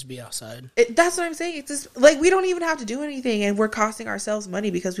expensive to just be outside. That's what I'm saying. It's just, like, we don't even have to do anything, and we're costing ourselves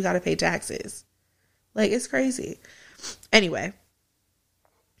money because we got to pay taxes. Like, it's crazy. Anyway,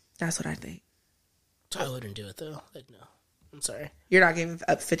 that's what I think. I wouldn't do it, though. Like, no. I'm sorry. You're not giving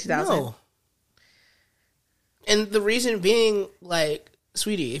up $50,000? No. And the reason being, like,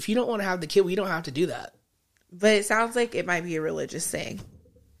 sweetie, if you don't want to have the kid, we don't have to do that. But it sounds like it might be a religious thing.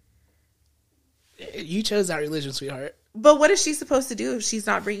 You chose that religion, sweetheart. But what is she supposed to do if she's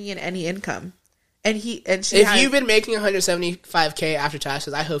not bringing in any income? You've been making $175K after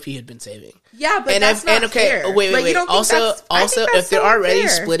taxes, I hope you had been saving. Yeah, but that's not fair. Wait. Like, you don't think Also, I think that's if they're so already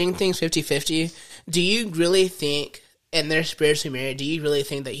unfair. splitting things 50-50, do you really think, and they're spiritually married, do you really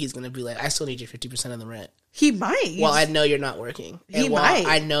think that he's going to be like, I still need your 50% of the rent? He might. Well, I know you're not working. He And might.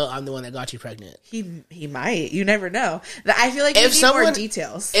 I know I'm the one that got you pregnant. He might. You never know. I feel like we If need someone- more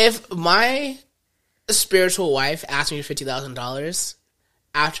details. If my spiritual wife asked me for $50,000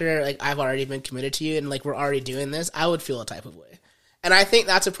 after like I've already been committed to you and like we're already doing this, I would feel a type of way. And I think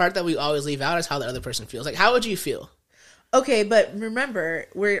that's a part that we always leave out is how the other person feels. Like, how would you feel? Okay, but remember,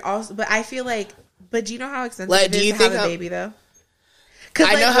 but I feel like, but do you know how expensive Like, it do is you to think have a I'm- baby though?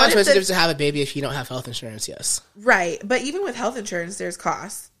 I know how what if expensive it is to have a baby if you don't have health insurance, yes. Right, but even with health insurance, there's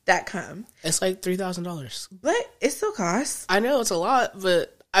costs that come. It's like $3,000. But it still costs. I know it's a lot,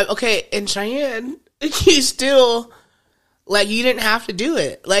 but in Cheyenne, you still like you didn't have to do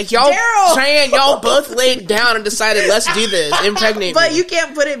it. Like y'all, Daryl! Cheyenne, y'all both laid down and decided let's do this. Impregnate But me. you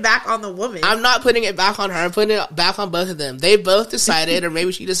can't put it back on the woman. I'm not putting it back on her. I'm putting it back on both of them. They both decided, or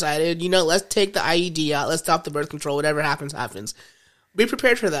maybe she decided, let's take the IED out. Let's stop the birth control. Whatever happens, happens. Be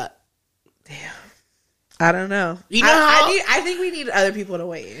prepared for that. Damn. I don't know. You know how- I think we need other people to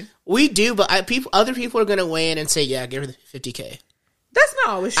weigh in. We do, but other people are going to weigh in and say, yeah, give her the $50K. That's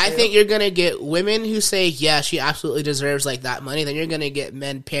not always true. I think you're gonna get women who say, "Yeah, she absolutely deserves like that money." Then you're gonna get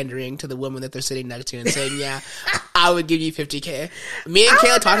men pandering to the woman that they're sitting next to and saying, "Yeah, I would give you $50K." Me and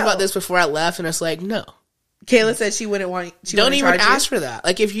Kayla talked about this before I left, and it's like, no. Kayla said she wouldn't want. She Don't wouldn't even charge you. ask for that.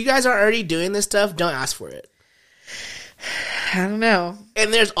 Like, if you guys are already doing this stuff, don't ask for it. I don't know.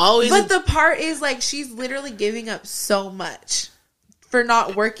 And there's always, But the part is like she's literally giving up so much for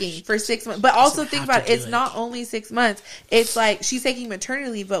not working for 6 months. But also think have about to it, do it's it. not only 6 months. It's like she's taking maternity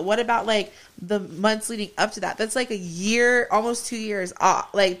leave, but what about like the months leading up to that? That's like a year, almost 2 years off,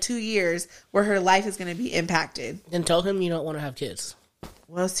 like 2 years where her life is going to be impacted. then tell him you don't want to have kids.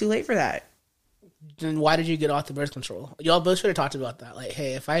 Well, it's too late for that. Then why did you get off the birth control? Y'all both should have talked about that. Like,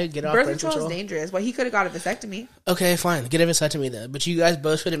 hey, if I get off Birth control is dangerous. Well, he could have got a vasectomy. okay, fine, get a vasectomy then. But you guys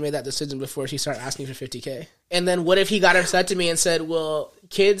both should have made that decision before she started asking for $50K. And then what if he got upset to me and said, "Well,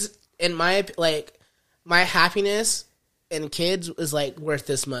 kids, in my my happiness and kids is like worth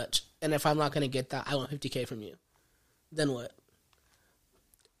this much, and if I'm not going to get that, I want $50K from you." Then what?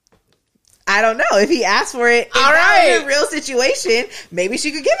 I don't know. If he asked for it, if All that was right. a real situation, maybe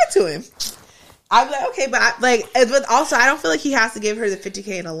she could give it to him. I'm like, okay, but but also I don't feel like he has to give her the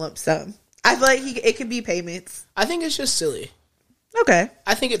 $50K in a lump sum. I feel like it could be payments. I think it's just silly. Okay,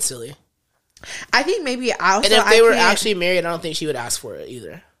 I think it's silly. I think maybe also. And if they were can't- actually married, I don't think she would ask for it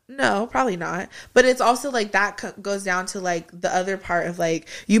either. no, probably not. But it's also like that goes down to like the other part of like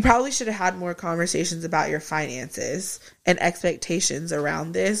you probably should have had more conversations about your finances and expectations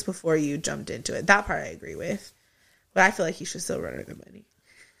around this before you jumped into it. That part I agree with, but I feel like he should still run her the money.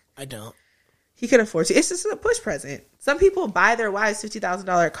 I don't. He could afford to. It's just a push present. Some people buy their wives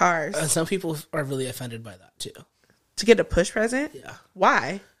 $50,000 cars And some people are really offended by that too. to get a push present. Yeah.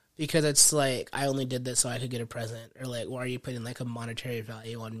 Why? Because it's like, I only did this so I could get a present. Or like, why are you putting like a monetary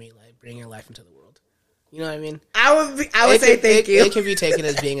value on me? Like, bring your life into the world. You know what I mean? I would say thank you. It can be taken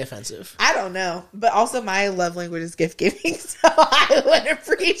as being offensive. I don't know, but also my love language is gift giving, so I would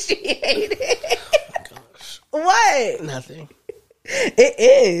appreciate it. Gosh. What? Nothing. It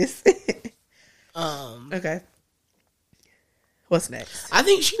is. Okay. What's next? I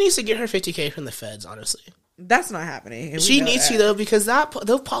think she needs to get her $50K from the feds, honestly. That's not happening. and we She know needs that. to, though, because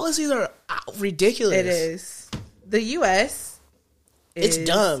those policies are ridiculous. It is. The U.S. It's is-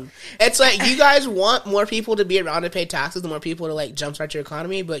 dumb. It's like you guys want more people to be around to pay taxes, and more people to like jumpstart your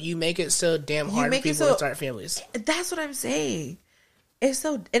economy, but you make it so damn hard for make it people so- to start families. That's what I'm saying. It's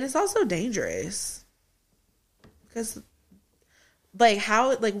also dangerous because, like,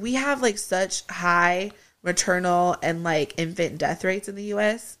 how like we have like such high maternal and like infant death rates in the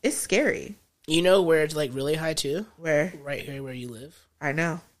U.S. It's scary. You know where it's like really high too? Where Right here where you live. I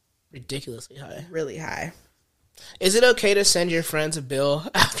know, Ridiculously high. really high. Is it okay to send your friends a bill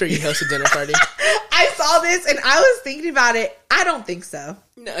after you host a dinner party? I saw this and I was thinking about it. I don't think so.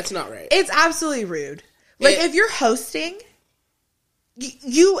 No, it's not right. It's absolutely rude. Like It- if you're hosting,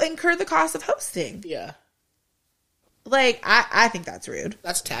 you incur the cost of hosting. Yeah. Like I think that's rude.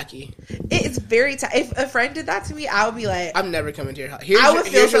 That's tacky. It's very. If a friend did that to me, I would be like, I'm never coming to your house. Here's, I would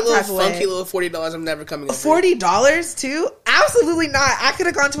feel here's your some type little of funky way. little $40. I'm never coming over. $40 too? Absolutely not. I could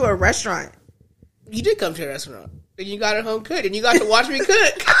have gone to a restaurant. You did come to a restaurant. And you got it home cooked. And you got to watch me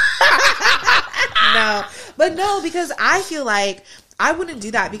cook. No, but no, because I feel like I wouldn't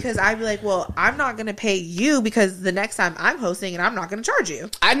do that because I'd be like, well, I'm not going to pay you because the next time I'm hosting and I'm not going to charge you.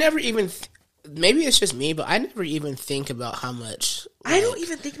 I never even... maybe it's just me, but I never even think about how much... I don't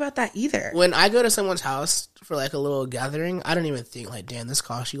even think about that either. When I go to someone's house for like a little gathering, I don't even think like, damn, this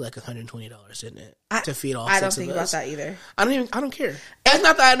cost you like $120, didn't it? To feed all I don't six think of about us. that either. I don't care. It's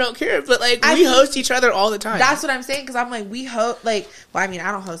not that I don't care, but like I we mean, host each other all the time. That's what I'm saying because I'm like, we host, like, well, I mean,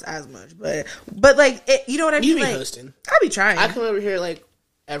 I don't host as much, but like, it, you know what I mean? You be like, hosting. I'll be trying. I come over here like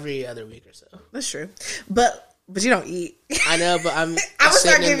every other week or so. That's true. But you don't eat. I know, but I'm I'ma start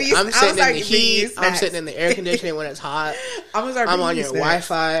sitting in, giving you- I'm I'ma sitting start in the giving you heat. I'm snacks. sitting in the air conditioning when it's hot. I'm gonna start. I'm bringing on you your snacks.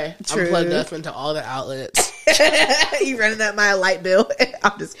 Wi-Fi. True. I'm plugged up into all the outlets. You running that my light bill?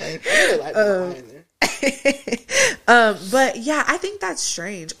 I'm just playing. But yeah, I think that's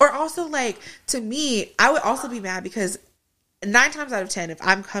strange. Or also, like, to me, I would also be mad because 9 times out of 10, if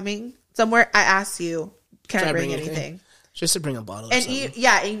I'm coming somewhere, I ask you, can I bring anything? Just to bring a bottle. Of And something.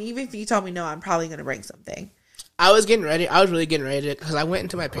 and even if you tell me no, I'm probably gonna bring something. I was getting ready. I was really getting ready because I went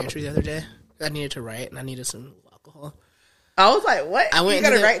into my pantry the other day. I needed to write, and I needed some alcohol. I was like, what? I went you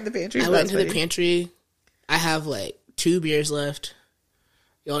gotta into the- write in the pantry. I went That's into the funny. pantry. I have like 2 beers left.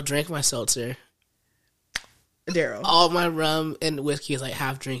 Y'all drank my seltzer. Daryl. All my rum and whiskey is like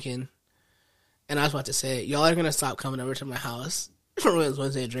half drinking. And I was about to say, y'all are gonna stop coming over to my house for Women's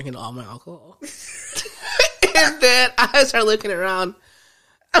Wednesday drinking all my alcohol. And And then I started looking around.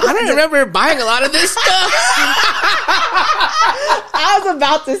 I don't remember buying a lot of this stuff. I was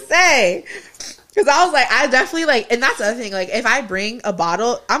about to say, because I was like, I definitely like, and that's the other thing. Like, if I bring a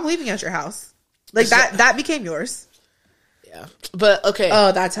bottle, I'm leaving at your house. Like that became yours. Yeah, but okay.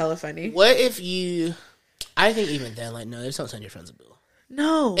 Oh, that's hella funny. What if you? I think even then, like, no, just don't send your friends a bill.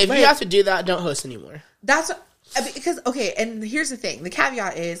 No, if like, you have to do that, don't host anymore. That's because okay. And here's the thing: the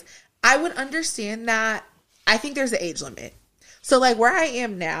caveat is, I would understand that. I think there's an age limit. So like where I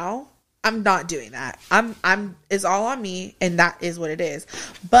am now, I'm not doing that. I'm it's all on me, and that is what it is.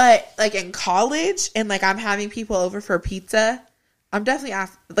 But like in college, and like I'm having people over for pizza, I'm definitely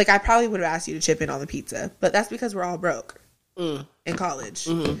like I probably would have asked you to chip in on the pizza, but that's because we're all broke. In college.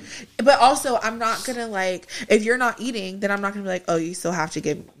 But also I'm not gonna like, if you're not eating, then I'm not gonna be like, oh, you still have to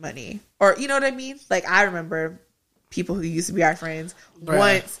give money, or you know what I mean. Like I remember people who used to be our friends. Bruh.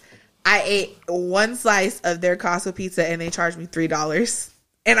 Once I ate one slice of their Costco pizza and they charged me $3,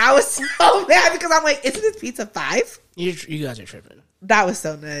 and I was so mad because I'm like, isn't this pizza $5? You guys are tripping. That was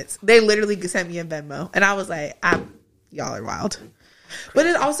so nuts. They literally sent me a Venmo, and I was like, y'all are wild. But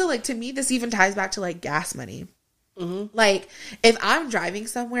it also, like, to me, this even ties back to like gas money. Like, if I'm driving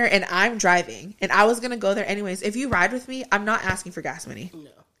somewhere and I'm driving and I was going to go there anyways, if you ride with me, I'm not asking for gas money. No.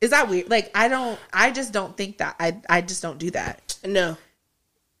 Is that weird? Like, I just don't think that. I just don't do that. No.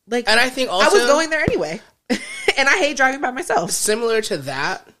 Like, and I think also, I was going there anyway. And I hate driving by myself. Similar to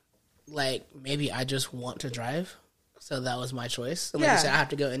that, like, maybe I just want to drive. So that was my choice. And like you said, I have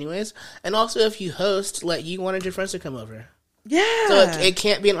to go anyways. And also, if you host, like, you wanted your friends to come over. Yeah. So it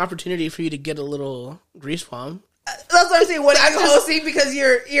can't be an opportunity for you to get a little grease palm. That's what I'm saying. What are you hosting because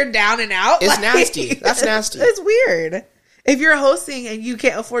you're down and out? It's like, nasty. That's nasty. It's weird. If you're hosting and you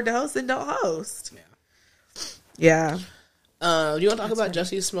can't afford to host, then don't host. Yeah. Do you want to talk about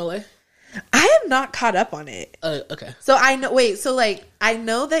Jussie Smollett? I am not caught up on it. Okay. So I know. Wait. So like, I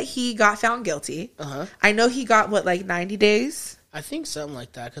know that he got found guilty. I know he got like 90 days. I think something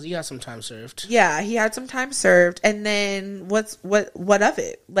like that because he had some time served. Yeah, he had some time served, and then what of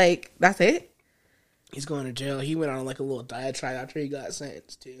it? Like, that's it. He's going to jail. He went on like a little diatribe after he got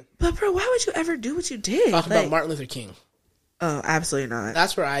sentenced too. But bro, why would you ever do what you did? Talk about Martin Luther King. Oh, absolutely not.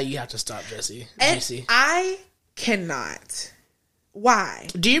 That's where you have to stop, Jesse. And I cannot. Why?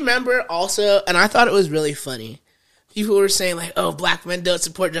 Do you remember also? And I thought it was really funny. People were saying like, "Oh, black men don't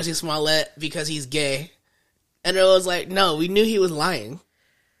support Jussie Smollett because he's gay," and it was like, no, we knew he was lying.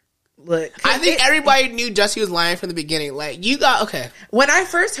 Look, I think everybody knew Jussie was lying from the beginning. Like, you got, okay. When I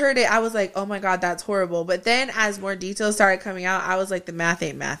first heard it, I was like, oh my God, that's horrible. But then as more details started coming out, I was like, the math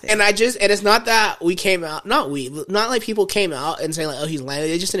ain't mathing. And it's not that we came out, not like people came out and saying like, oh, he's lying.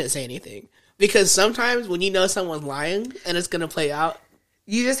 They just didn't say anything. Because sometimes when you know someone's lying and it's going to play out,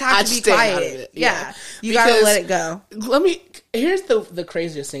 you just have to be quiet. Yeah. You got to let it go. Here's the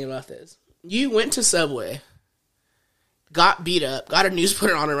craziest thing about this. You went to Subway, got beat up, got a noose put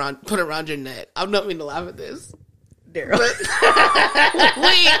around your neck. I'm not meaning to laugh at this. Daryl.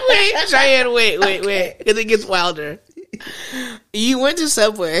 Wait, Cheyenne, wait. Because it gets wilder. You went to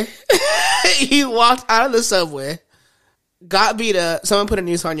Subway. You walked out of the Subway, got beat up, someone put a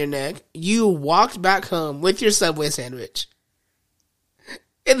noose on your neck. You walked back home with your Subway sandwich.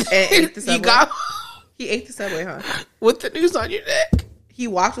 And ate the Subway? He ate the Subway, huh? With the noose on your neck. He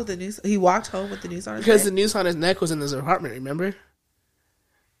walked with the noose. He walked home with the noose on his neck. Because the noose on his neck was in his apartment, remember?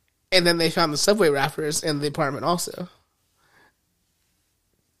 And then they found the Subway wrappers in the apartment also.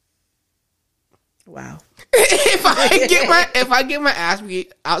 Wow. If I get my ass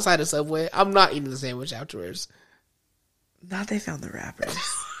beat outside of Subway, I'm not eating the sandwich afterwards. Not they found the wrappers.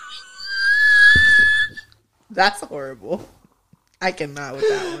 That's horrible. I cannot with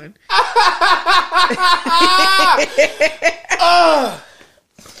that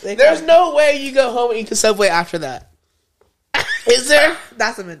one. There's no way you go home and eat the Subway after that. Is there?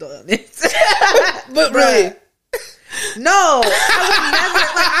 That's a mental illness. But really? No, I would never.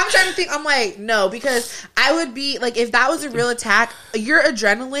 Like, I'm trying to think. I'm like, no, because I would be like, if that was a real attack, your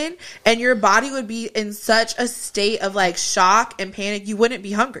adrenaline and your body would be in such a state of like shock and panic, you wouldn't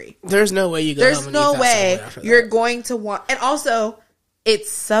be hungry. There's no way you go. There's no way you're going to want. And also,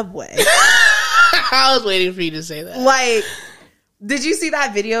 it's Subway. I was waiting for you to say that. Like, did you see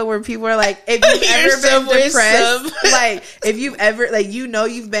that video where people are like, if you've ever been depressed, like, if you've ever, like, you know,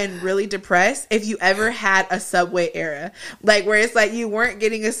 you've been really depressed, if you ever had a Subway era, like, where it's like, you weren't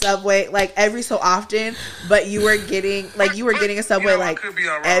getting a Subway, like, every so often, but you were getting a Subway, like,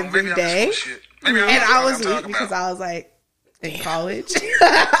 every day. And I was weak because I was like, in college.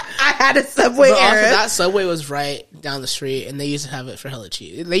 I had a Subway But also, era. that Subway was right down the street, and they used to have it for hella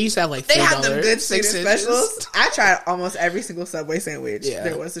cheap. They used to have like $3. They have them good 6 student inches. specials. I tried almost every single Subway sandwich Yeah.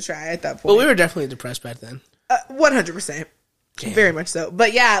 there was to try at that point. But we were definitely depressed back then. 100%. Damn. Very much so.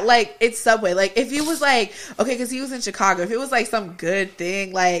 But yeah, like, it's Subway. Like, if it was like, okay, because he was in Chicago, if it was like some good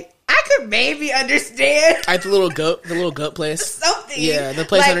thing, like, I could maybe understand Like the little goat place. something. Yeah, the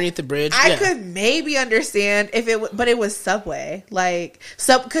place Like, underneath the bridge. I Yeah. could maybe understand if but it was Subway. Like,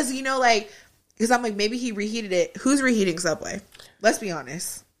 because, you know, like, because I'm like, maybe he reheated it. Who's reheating Subway? Let's be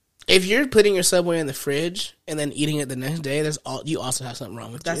honest. If you're putting your Subway in the fridge and then eating it the next day, you also have something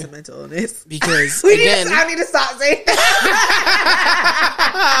wrong with That's you. a mental illness. Because I need to stop saying that.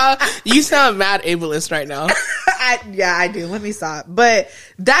 you sound mad ableist right now. I do. Let me stop. But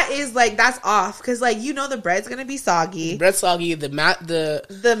that is like, that's off. Because, like, you know, the bread's going to be soggy. Bread soggy.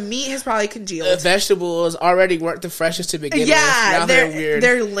 The meat has probably congealed. vegetables already weren't the freshest to begin with. Yeah, Now they're weird.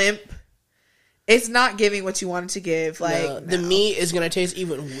 They're limp. It's not giving what you want it to give. Like, No, the meat is gonna taste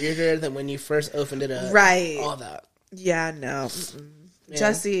even weirder than when you first opened it up. Right. All that. Yeah, no. Yeah.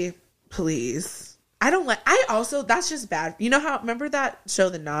 Jesse, please. I also, that's just bad. You know how, remember that show,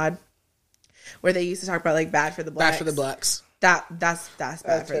 The Nod? Where they used to talk about, like, bad for the blacks? Bad for the blacks. That's bad for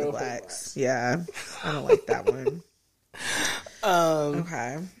the terrible for the blacks. Yeah. I don't like that one.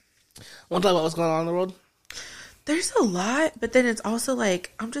 Okay. Want to talk about what's going on in the world? There's a lot, but then it's also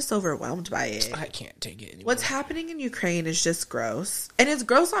like, I'm just overwhelmed by it. I can't take it anymore. What's happening in Ukraine is just gross. And it's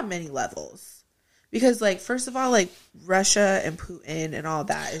gross on many levels. Because, like, first of all, like, Russia and Putin and all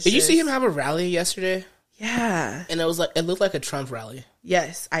that is Did you see him have a rally yesterday? Yeah. And it looked like a Trump rally.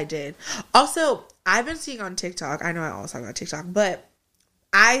 Yes, I did. Also, I've been seeing on TikTok, I know I always talk about TikTok, but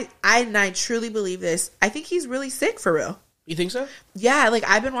I truly believe this. I think he's really sick for real. You think so? Yeah, like,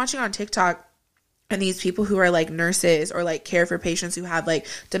 I've been watching on TikTok, and these people who are like nurses or like care for patients who have like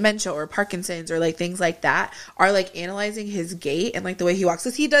dementia or Parkinson's or like things like that are like analyzing his gait and like the way he walks.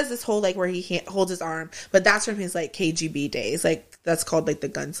 Because he does this whole like where he holds his arm, but that's from his like KGB days. Like, that's called like the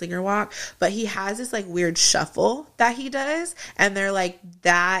gunslinger walk. But he has this like weird shuffle that he does. And they're like,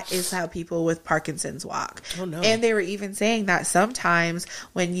 that is how people with Parkinson's walk. Oh, no. And they were even saying that sometimes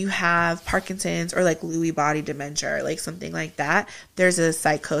when you have Parkinson's or like Lewy body dementia or like something like that, there's a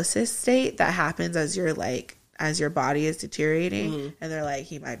psychosis state that happens as your body is deteriorating. Mm-hmm. And they're like,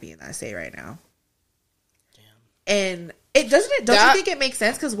 he might be in that state right now. Damn. And don't you think it makes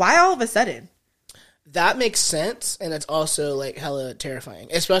sense? Because why all of a sudden? That makes sense, and it's also like hella terrifying,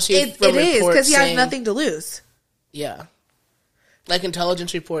 especially It is because he has saying, nothing to lose. Yeah, like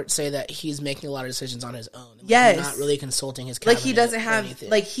intelligence reports say that he's making a lot of decisions on his own. Like, Yes. not really consulting his Like, cabinet he doesn't or have anything.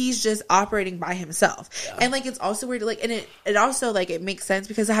 like, he's just operating by himself. Yeah. And like, it's also weird, like, and it also like, it makes sense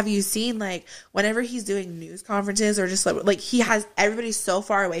because have you seen like whenever he's doing news conferences or just like he has everybody so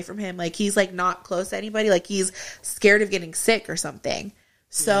far away from him, like he's like not close to anybody, like he's scared of getting sick or something.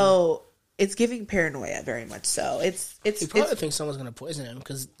 So it's giving paranoia very much. So it's He probably thinks someone's going to poison him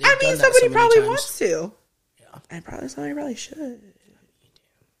because I mean, somebody probably wants to. Yeah. And somebody probably should.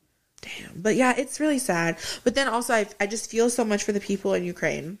 Damn. But yeah, it's really sad. But then also, I just feel so much for the people in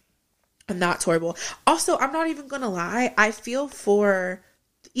Ukraine. And that's horrible. Also, I'm not even going to lie. I feel for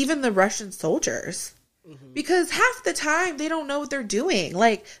even the Russian soldiers. Mm-hmm. Because half the time, they don't know what they're doing.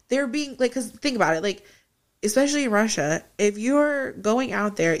 Like, they're being, like, because think about it. Like, especially in Russia, if you're going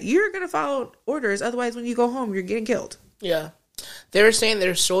out there, you're going to follow orders. Otherwise, when you go home, you're getting killed. Yeah, they were saying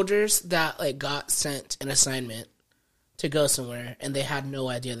there's soldiers that like got sent an assignment to go somewhere, and they had no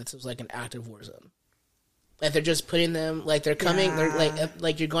idea that this was like an active war zone. Like they're just putting them, like they're coming, Yeah. they're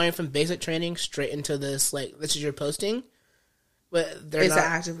like you're going from basic training straight into this, like this is your posting, but they're It's not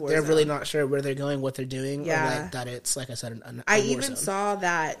an active war They're zone. really not sure where they're going, what they're doing, Yeah. or like that it's like I said, a I war even zone. saw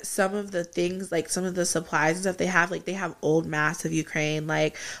that some of the things, like some of the supplies and stuff they have, like they have old maps of Ukraine,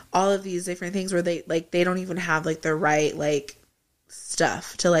 like all of these different things where they don't even have like the right like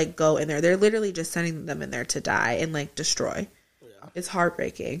stuff to like go in there. They're literally just sending them in there to die and like destroy. Yeah. It's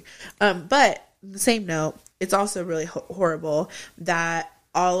heartbreaking. But on the same note, it's also really horrible that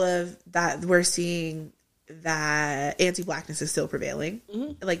all of that we're seeing that anti-blackness is still prevailing.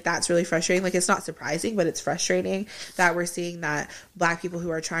 Mm-hmm. Like that's really frustrating. Like it's not surprising, but it's frustrating that we're seeing that black people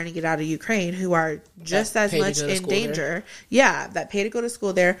who are trying to get out of Ukraine, who are just as much in danger, that pay to go to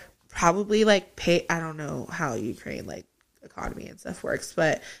school there, probably like pay. I don't know how Ukraine like economy and stuff works,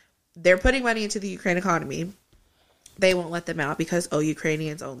 but they're putting money into the Ukraine economy. They won't let them out because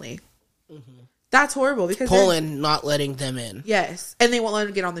Ukrainians only. Mm-hmm. That's horrible because Poland not letting them in. Yes, and they won't let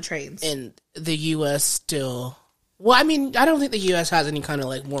them get on the trains. And the U.S. still Well, I mean, I don't think the U.S. has any kind of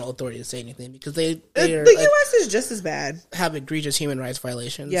like moral authority to say anything because they The are, U.S. is just as bad. have egregious human rights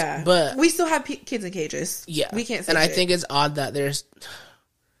violations. Yeah, but we still have kids in cages. yeah, we can't. Say and I shit. think it's odd that there's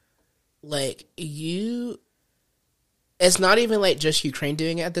like you. It's not even like just Ukraine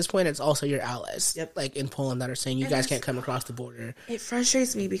doing it at this point. It's also your allies, Yep. like in Poland, that are saying you And guys that's- can't come across the border. It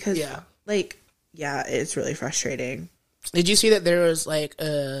frustrates me because, it's really frustrating. Did you see that there was like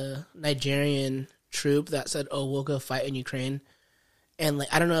a Nigerian troop that said, "Oh, we'll go fight in Ukraine," and like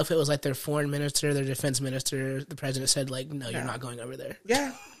I don't know if it was like their foreign minister, their defense minister, the president said like, "No, you're not going over there."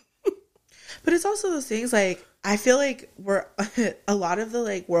 Yeah. But it's also those things like I feel like we're a lot of the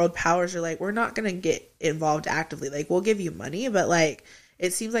like world powers are like we're not gonna get involved actively. Like we'll give you money, but like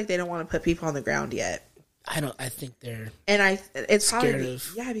it seems like they don't want to put people on the ground yet. I think they're And it's Scared probably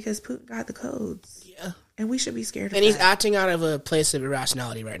of- because Putin got the codes, yeah. and we should be scared of And he's that. acting out of a place of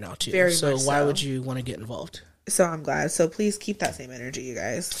irrationality right now too. Very so much why so. would you want to get involved? So I'm glad. So please keep that same energy, you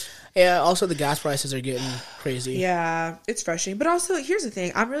guys. Yeah. Also, the gas prices are getting crazy. Yeah, it's frustrating. But also, here's the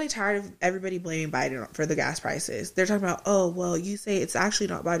thing. I'm really tired of everybody blaming Biden for the gas prices. They're talking about, oh, well, you say it's actually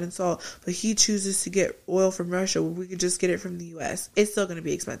not Biden's fault, but he chooses to get oil from Russia. We could just get it from the U.S. It's still going to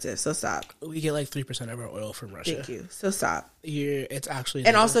be expensive, so stop. We get like 3% of our oil from Russia. Thank you. So stop. It's actually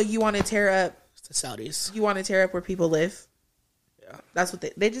And also, you want to tear up the Saudis. where people live. Yeah. That's what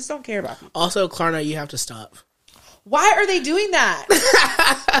they just don't care about people. Also, Klarna, you have to stop. Why are they doing that?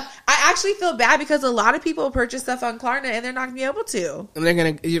 I actually feel bad because a lot of people purchase stuff on Klarna and they're not going to be able to. And they're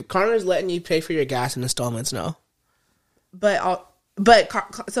gonna Klarna's letting you pay for your gas in installments now.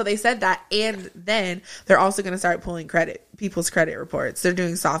 So they said that, and then they're also going to start pulling people's credit reports. They're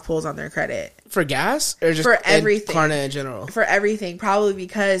doing soft pulls on their credit For gas or just For in everything. Klarna in general. for everything, probably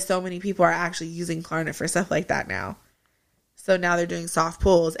because so many people are actually using Klarna for stuff like that now. So now they're doing soft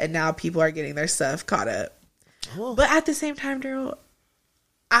pulls, and now people are getting their stuff caught up. Oh. But at the same time, Daryl,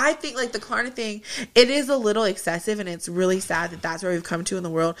 I think like the Klarna thing, it is a little excessive, and it's really sad that that's where we've come to in the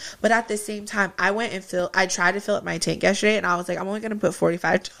world. But at the same time, I tried to fill up my tank yesterday, and I was like, I'm only going to put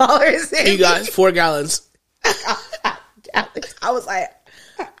 $45 in. You got 4 gallons. I was like,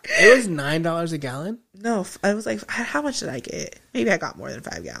 It was $9 a gallon. no, I was like, how much did I get? Maybe I got more than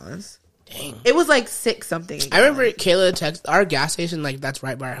 5 gallons. Dang. It was like 6 something. I remember Kayla text our gas station, like that's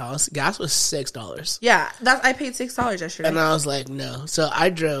right by our house. Gas was $6, Yeah, I paid $6 yesterday. and I was like, no. So I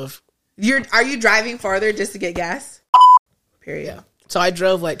drove. Are you driving farther just to get gas? Period. Yeah. So I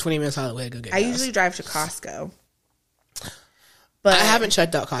drove like 20 minutes out of the way to go get I gas. usually drive to Costco. But I haven't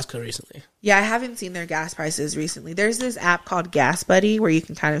checked out Costco recently. Yeah, I haven't seen their gas prices recently. There's this app called Gas Buddy where you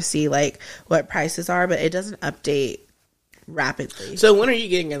can kind of see like what prices are, but it doesn't update rapidly. So when are you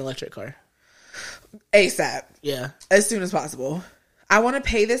getting an electric car? ASAP, Yeah. as soon as possible. I want to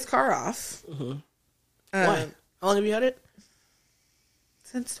pay this car off. Why? How long have you had it?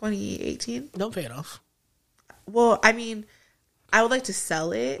 Since 2018. Don't pay it off. Well, I mean, I would like to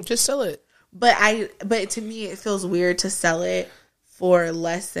sell it, Just sell it. but to me it feels weird to sell it for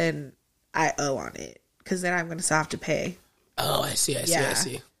less than I owe on it, because then I'm going to still have to pay. Oh, I see. I Yeah.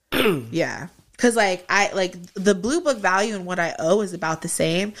 see. Yeah. Because, the Blue Book value and what I owe is about the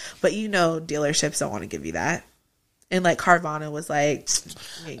same, but dealerships don't want to give you that. And, Carvana was like,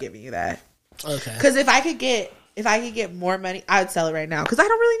 we ain't giving you that. Okay. Because if I could get more money, I would sell it right now, because I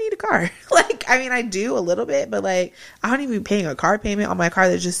don't really need a car. I do a little bit, but, I don't even be paying a car payment on my car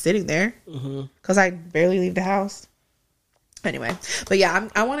that's just sitting there, because I barely leave the house. Anyway, but yeah,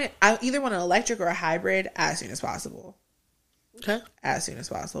 I either want an electric or a hybrid as soon as possible. Okay. As soon as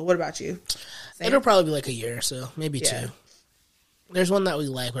possible. What about you? Same? It'll probably be like a year or so, maybe Yeah. 2. There's one that we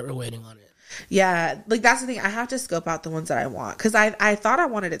like, but we're waiting on it. Yeah, that's the thing. I have to scope out the ones that I want, because I thought I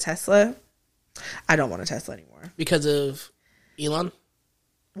wanted a Tesla. I don't want a Tesla anymore. Because of Elon?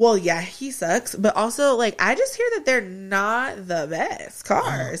 Well, yeah, he sucks, but also I just hear that they're not the best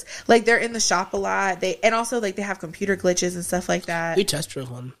cars. They're in the shop a lot. They have computer glitches and stuff like that. We test drove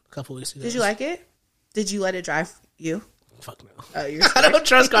one a couple weeks ago. Did you like it? Did you let it drive you? Fuck no. Oh, you're I don't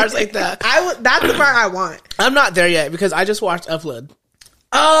trust cars like that. That's the part I want. I'm not there yet because I just watched Upload.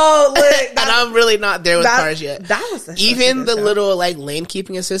 Oh, look, And I'm really not there with cars yet. That was such Even a the good show. little lane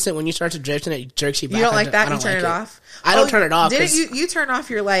keeping assistant, when you start to drift and it jerks you back. You don't like I that? You don't turn like it off? I don't turn it off. Didn't 'cause- you turn off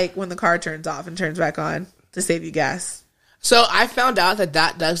your when the car turns off and turns back on to save you gas? So I found out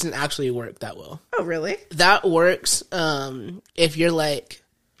that doesn't actually work that well. Oh, really? That works if you're stoplight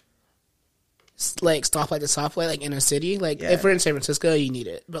to stoplight, in a city. Yeah. If we're in San Francisco, you need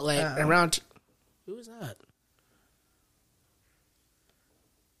it. But around, who was that?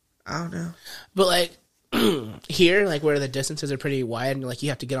 I don't know. But here, like where the distances are pretty wide, and like you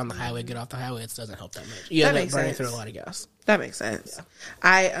have to get on the highway, get off the highway, it doesn't help that much. You end up burning through a lot of gas. That makes sense.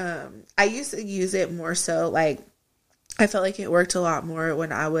 Yeah. I used to use it more so like I felt like it worked a lot more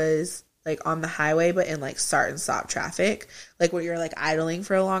when I was like on the highway, but in like start and stop traffic, like where you're like idling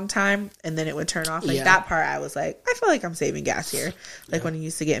for a long time and then it would turn off. Like that part, I was like, I feel like I'm saving gas here. Like when you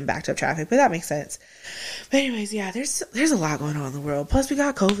used to get in backed up traffic, but that makes sense. But anyways, yeah, there's a lot going on in the world. Plus we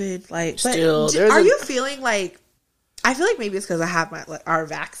got COVID. Like, but are you feeling like? I feel like maybe it's because I have my our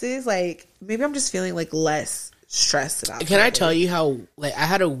vaxes. Like maybe I'm just feeling like less stressed about. Can COVID. I tell you how like I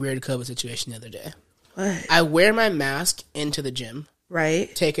had a weird COVID situation the other day? What? I wear my mask into the gym.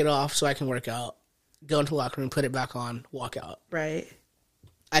 Right. Take it off so I can work out. Go into the locker room, put it back on, walk out. Right.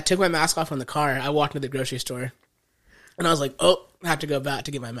 I took my mask off from the car. I walked into the grocery store. And I was like, oh, I have to go back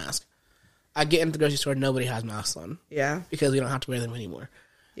to get my mask. I get into the grocery store, nobody has masks on. Yeah. Because we don't have to wear them anymore.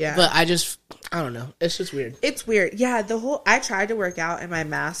 Yeah. But I don't know. It's just weird. It's weird. Yeah, I tried to work out in my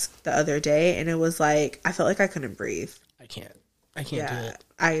mask the other day, and it was like, I felt like I couldn't breathe. I can't do it.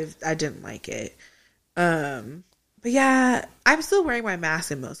 I didn't like it. But yeah, I'm still wearing my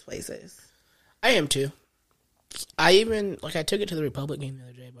mask in most places. I am too. I even, like, I took it to the Republic game the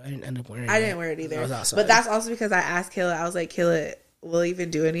other day, but I didn't end up wearing it. I didn't wear it either. I was outside. But that's also because I asked Kayla, I was like, Kayla, will it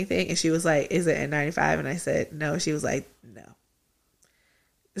even do anything? And she was like, is it N95? And I said, no. She was like, no.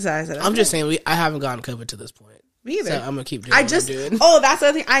 So I said, I'm just saying, I haven't gotten COVID to this point. Me either. So I'm going to keep doing what I'm doing. Oh, that's the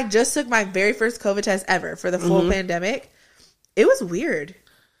other thing. I just took my very first COVID test ever for the full pandemic. It was weird.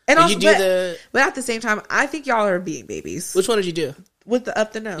 And also, but at the same time, I think y'all are being babies. Which one did you do? With the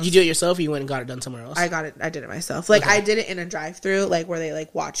up the nose. Did you do it yourself or you went and got it done somewhere else? I did it myself. Like, okay. I did it in a drive-thru, like, where they,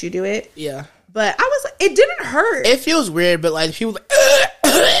 like, watch you do it. Yeah. But I was like, it didn't hurt. It feels weird, but, like, people,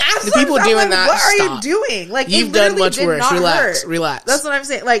 the people doing like, that, what stop. are you doing? Like, you've done much worse. Relax. That's what I'm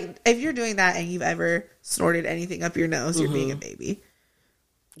saying. Like, if you're doing that and you've ever snorted anything up your nose, you're being a baby.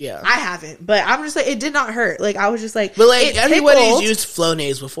 Yeah. I haven't, but I'm just like, it did not hurt. Like, I was just like, but like, everybody's used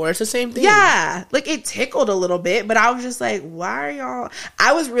Flonase before. It's the same thing. Yeah. Like, it tickled a little bit, but I was just like, why are y'all?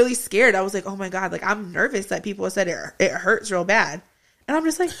 I was really scared. I was like, oh my God, like, I'm nervous that people said it hurts real bad. And I'm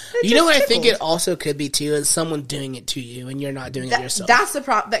just like, you know what tickled. I think it also could be too is someone doing it to you and you're not doing it yourself. That's the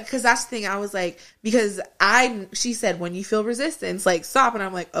problem. Because that's the thing. I was like, because she said, when you feel resistance, like, stop. And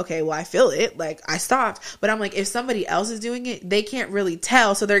I'm like, okay, well, I feel it. Like, I stopped. But I'm like, if somebody else is doing it, they can't really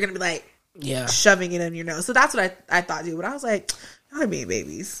tell. So they're going to be like, shoving it in your nose. So that's what I thought, dude. But I was like, y'all are being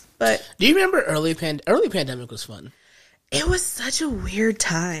babies. But do you remember early pandemic was fun? It was such a weird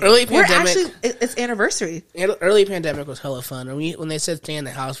time. Early pandemic. It's anniversary. Early pandemic was hella fun. When they said stay in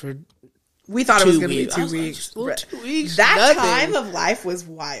the house for, we thought it was going to be 2 weeks. Like, 2 weeks. That time of life was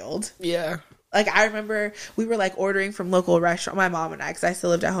wild. Yeah. Like, I remember we were, like, ordering from local restaurants. My mom and I, because I still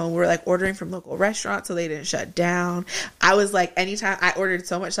lived at home, we were, like, ordering from local restaurants so they didn't shut down. I was, like, anytime I ordered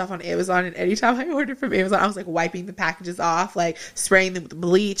so much stuff on Amazon, and anytime I ordered from Amazon, I was, like, wiping the packages off, like, spraying them with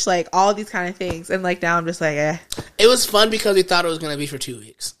bleach, like, all these kind of things. And, like, now I'm just like, eh. It was fun because we thought it was going to be for 2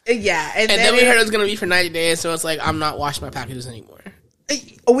 weeks. Yeah. And then we heard it was going to be for 90 days, so it's like, I'm not washing my packages anymore.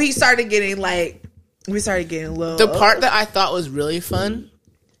 We started getting a little... The part that I thought was really fun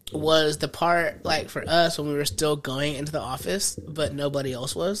was the part, like, for us when we were still going into the office, but nobody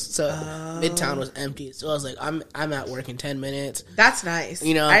else was. So Midtown was empty. So I was like, I'm at work in 10 minutes. That's nice.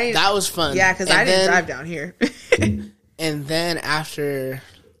 You know, that was fun. Yeah, because I didn't drive down here. And then after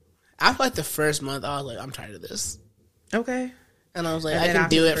like the first month, I was like, I'm tired of this. Okay. And I was like, I can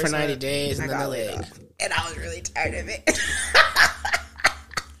do it for 90 days. And then and I was really tired of it.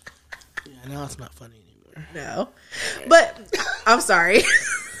 Yeah, now it's not funny anymore. No. But I'm sorry.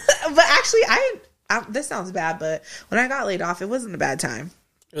 But actually, this sounds bad, but when I got laid off, it wasn't a bad time.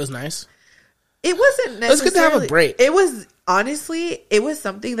 It was nice. It wasn't necessarily. It was good to have a break. It was, honestly, it was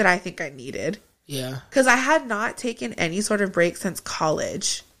something that I think I needed. Yeah. Because I had not taken any sort of break since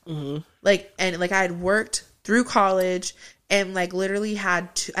college. Mm-hmm. I had worked through college and, like, literally had,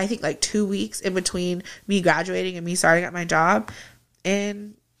 I think, like, 2 weeks in between me graduating and me starting at my job.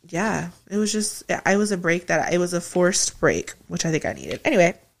 And, yeah, it was just, it was a break it was a forced break, which I think I needed.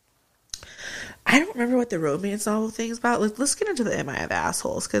 Anyway. I don't remember what the romance novel thing is about. Let's get into the Am I the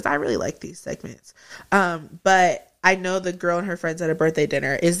Assholes, because I really like these segments. But I know the girl and her friends at a birthday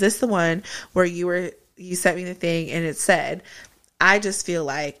dinner. Is this the one where you sent me the thing and it said, I just feel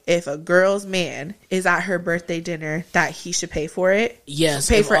like if a girl's man is at her birthday dinner, that he should pay for it. Yes,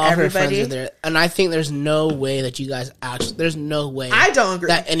 pay for everybody. Her friends are there. And I think there's no way that you guys actually. There's no way. I don't agree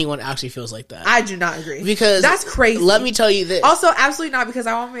that anyone actually feels like that. I do not agree, because that's crazy. Let me tell you this. Also, absolutely not, because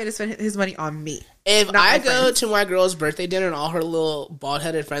I want me to spend his money on me. If I go to my girl's birthday dinner and all her little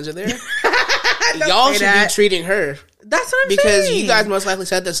bald-headed friends are there, y'all say should that. be treating her That's what I'm because saying. you guys most likely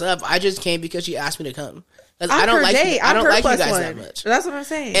set this up. I just came because she asked me to come. 'Cause I'm I don't her like date. you, I I'm don't her like you plus guys one. that much. That's what I'm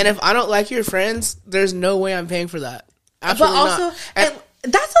saying. And if I don't like your friends, there's no way I'm paying for that. but Absolutely also, not. And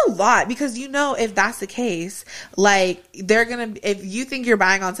that's a lot because if that's the case, like they're gonna. If you think you're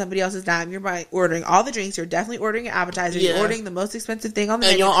buying on somebody else's dime, you're ordering all the drinks. You're definitely ordering an appetizer. Yeah. You're ordering the most expensive thing on the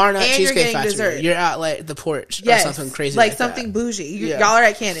and menu. y'all aren't at and you're Cheesecake getting Factory. dessert. You're at like the Porch Yes, or something crazy, like that. something bougie. Yeah. Y'all are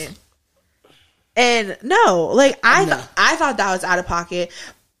at Cannon. And no, like No. I thought that was out of pocket.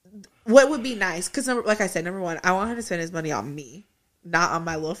 What would be nice? Because like I said, number one, I want her to spend his money on me, not on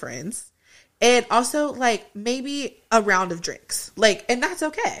my little friends. And also, like, maybe a round of drinks. Like, and that's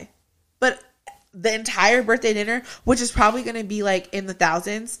okay. But the entire birthday dinner, which is probably going to be, like, in the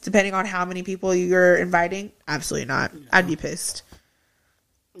thousands, depending on how many people you're inviting, absolutely not. I'd be pissed.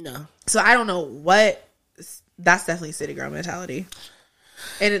 No. So I don't know what... That's definitely city girl mentality.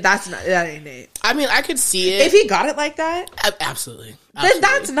 And that ain't it. I mean, I could see it. If he got it like that, Absolutely. then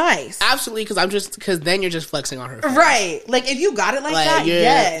that's nice. Absolutely, because then you're just flexing on her. Right. Like, if you got it like that,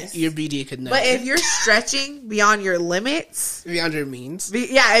 yes. Your BD could never. But if you're stretching beyond your limits... beyond your means.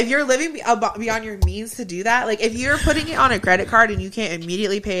 Yeah, if you're living beyond your means to do that, like if you're putting it on a credit card and you can't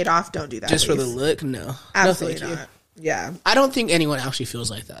immediately pay it off, don't do that. Just please. for the look? No. Absolutely No, thank not. you. Yeah, I don't think anyone actually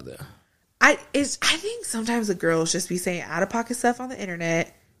feels like that, though. I think sometimes the girls just be saying out of pocket stuff on the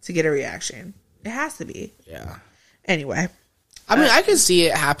internet to get a reaction. It has to be. Yeah. Anyway, I mean, I could see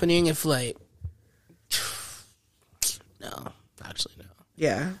it happening if, like... No. Actually, no.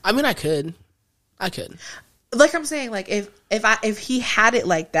 yeah. I mean, I could. Like I'm saying, like if he had it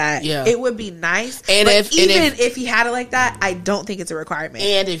like that, Yeah. it would be nice. And but if he had it like that, I don't think it's a requirement.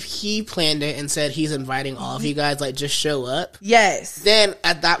 And if he planned it and said he's inviting all of you guys, like, just show up, yes, then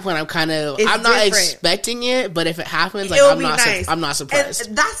at that point, I'm not different. expecting it, but if it happens, like, It'll I'm be not, nice. I'm not surprised.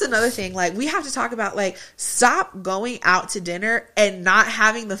 And that's another thing. Like, we have to talk about, like, stop going out to dinner and not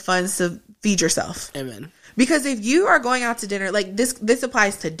having the funds to feed yourself. Amen. Because if you are going out to dinner, like this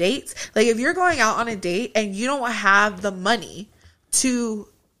applies to dates. Like if you're going out on a date and you don't have the money to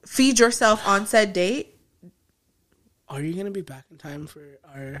feed yourself on said date, Are you going to be back in time for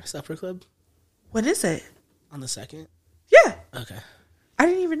our supper club when is it? on the 2nd? Yeah. Okay. I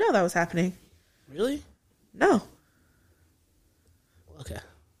didn't even know that was happening. Really? No. Okay.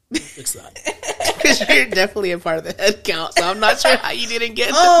 Fix that. Because you're definitely a part of the head count, so I'm not sure how you didn't get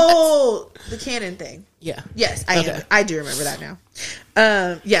Oh, the canon thing. Yeah. Yes, I Okay. am. I do remember that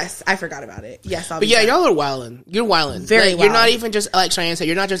now. Yes, I forgot about it. Yes, I'll But be yeah, back. y'all are wildin'. You're wildin'. Very Like, you're not wild. even just, like Cheyenne said,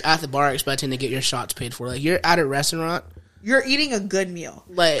 you're not just at the bar expecting to get your shots paid for. Like, you're at a restaurant. You're eating a good meal.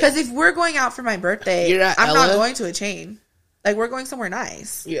 Like- because if we're going out for my birthday, You're at I'm not Ella. going to a chain. Like we're going somewhere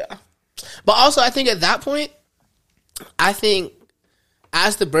nice. Yeah. But also, I think at that point,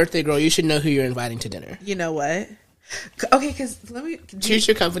 as the birthday girl, you should know who you're inviting to dinner. You know what? Okay, because Choose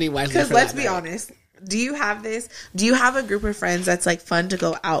your company wisely. Because for let's that be night. honest. Do you have this? Do you have a group of friends that's like fun to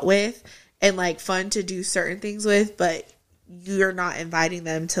go out with and like fun to do certain things with, but you're not inviting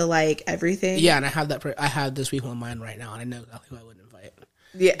them to like everything? Yeah, and I have that. I have this people in mind right now, and I know exactly who I would invite.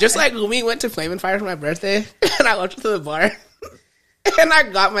 Yeah. Just like when we went to Flame and Fire for my birthday, and I went to the bar, and I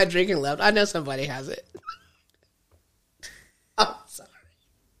got my drink and left. I know somebody has it. I'm sorry.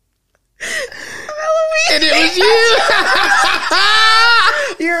 And it was you.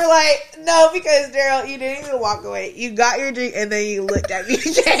 You're like, no, because Daryl, you didn't even walk away. You got your drink and then you looked at me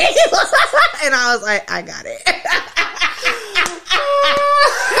again. And I was like, I got it.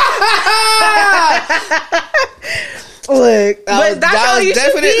 Look, but that's how you should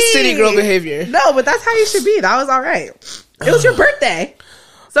definite be. city girl behavior. No, but that's how you should be. That was all right. It was your birthday.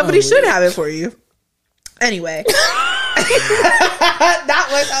 Somebody should have it for you. Anyway, that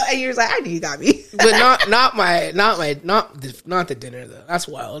was, and you was like, I knew you got me. But not the dinner though. That's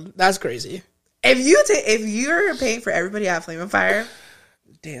wild. That's crazy. If you're paying for everybody at Flame and Fire,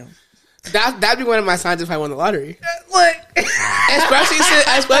 damn. That'd be one of my signs if I won the lottery. Look, Especially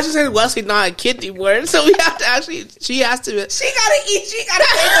since Wesley's not a kid anymore, so we have to actually. She has to. she gotta eat. She gotta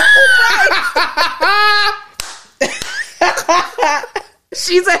pay the full price.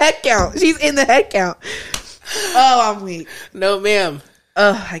 She's a head count. She's in the head count. Oh, I'm weak. No, ma'am.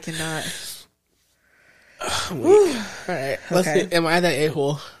 Oh, I cannot. All right. Okay. Am I that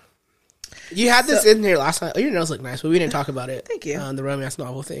a-hole? You had this in here last night. Oh, your nails look nice, but we didn't talk about it. Thank you. The romance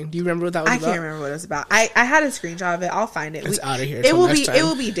novel thing. Do you remember what that was I about? can't remember what it was about. I had a screenshot of it. I'll find it. It's outta here It till will next be. time. It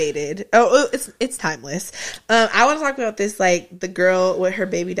will be dated. Oh, it's timeless. I want to talk about this. Like the girl with her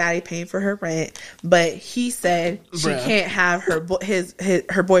baby daddy paying for her rent, but he said she Bruh. can't have her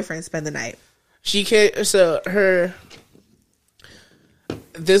her boyfriend spend the night. She can't. So her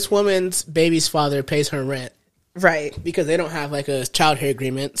this woman's baby's father pays her rent Right. because they don't have like a child care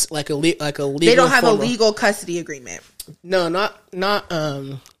agreement, like a legal. They don't have a legal custody agreement. No, not.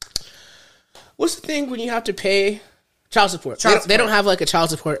 What's the thing when you have to pay child support? They don't have like a child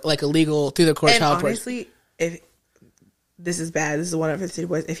support, like a legal through the court And child support. honestly, if this is bad, this is one of his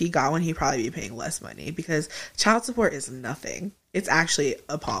situations. If he got one, he'd probably be paying less money because child support is nothing. It's actually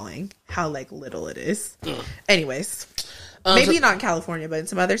appalling how like little it is. Anyways, maybe not in California, but in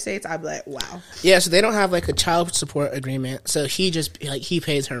some other states, I'd be like, wow. Yeah, so they don't have like a child support agreement. So he just like he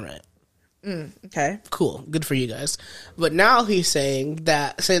pays her rent. Okay. Cool, good for you guys. But now he's saying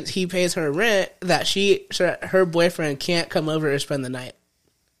that since he pays her rent, that her boyfriend can't come over or spend the night,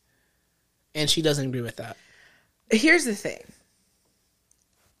 and she doesn't agree with that. Here's the thing.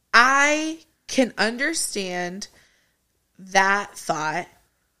 I can understand that thought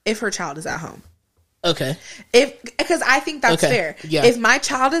if her child is at home. Okay. Because I think that's Okay, fair. yeah. If my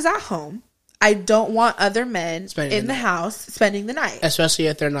child is at home, I don't want other men Spending in the the night. house spending the night. Especially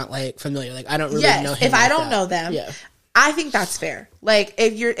if they're not like familiar. Like I don't really Yes, know him. if I like don't that. know them, Yeah. I think that's fair. Like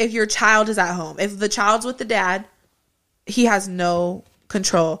if your child is at home, if the child's with the dad, he has no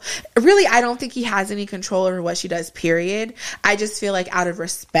control. Really, I don't think he has any control over what she does, period. I just feel like out of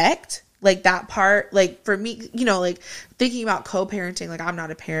respect, like that part, like for me, you know, like thinking about co-parenting, like I'm not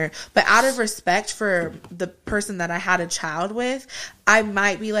a parent, but out of respect for the person that I had a child with, I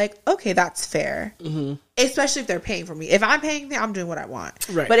might be like, okay, that's fair. Mm-hmm. Especially if they're paying for me. If I'm paying them, I'm doing what I want.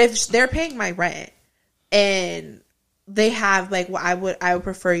 Right. But if they're paying my rent and they have like, well, I would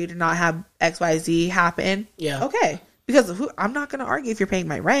prefer you to not have XYZ happen. Yeah. Okay. Because I'm not going to argue if you're paying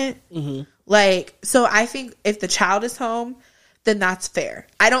my rent. Mm-hmm. Like, so I think if the child is home, then that's fair.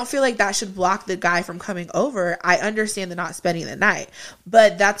 I don't feel like that should block the guy from coming over. I understand the not spending the night,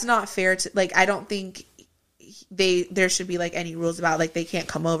 but that's not fair to, like, I don't think there should be like any rules about like they can't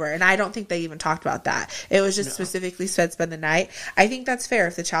come over. And I don't think they even talked about that. It was just specifically said spend the night. I think that's fair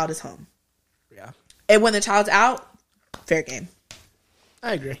if the child is home. Yeah. And when the child's out, fair game.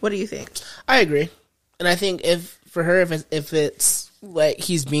 I agree. What do you think? I agree. And I think if it's like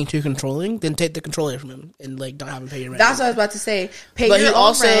he's being too controlling, then take the control away from him and like don't have him pay your rent. That's what I was about to say. Pay But your he own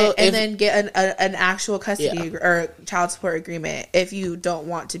also- rent and if- then get an actual custody Yeah. or child support agreement if you don't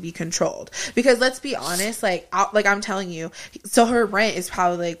want to be controlled. Because let's be honest, like I'm telling you, so her rent is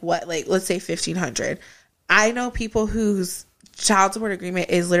probably like what, like let's say $1,500. I know people whose child support agreement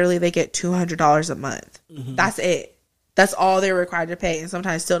is literally they get $200 a month. Mm-hmm. That's it. That's all they're required to pay, and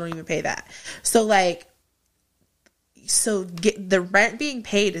sometimes still don't even pay that. So like. So get the rent being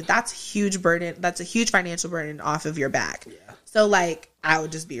paid, that's a huge burden. That's a huge financial burden off of your back. Yeah. So like, I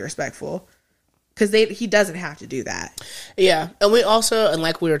would just be respectful because he doesn't have to do that. Yeah, and we also, and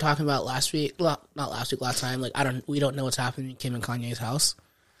like we were talking about last week, well, not last week, last time. Like we don't know what's happening in Kim and Kanye's house.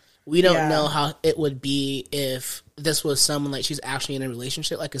 We don't know how it would be if this was someone like she's actually in a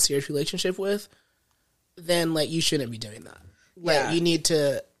relationship, like a serious relationship with. Then like you shouldn't be doing that. Like you need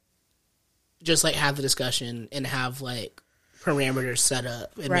to just like have the discussion and have like parameters set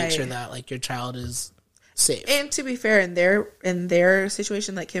up and make sure that like your child is safe. And to be fair, in their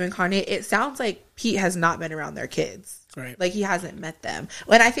situation, like Kim and Kanye, it sounds like Pete has not been around their kids. Right. Like he hasn't met them.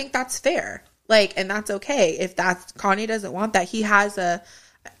 And I think that's fair. Like, and that's okay. If Kanye doesn't want that, he has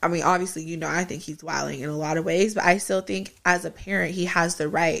I mean, obviously, you know, I think he's wilding in a lot of ways, but I still think as a parent, he has the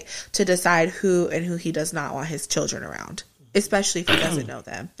right to decide who and who he does not want his children around, especially if he doesn't know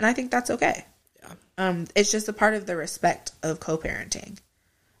them. And I think that's okay. It's just a part of the respect of co-parenting.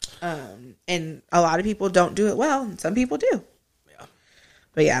 And a lot of people don't do it well, and some people do. Yeah.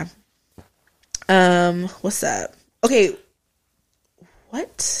 But yeah. What's up? Okay.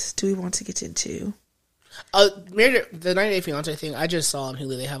 What do we want to get into? The 90 Day Fiance thing, I just saw on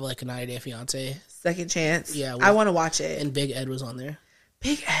Hulu. They have like a 90 Day Fiance. Second Chance. Yeah. I want to watch it. And Big Ed was on there.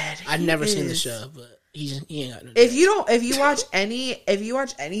 Big Ed. I've never seen the show, but he ain't got no. If you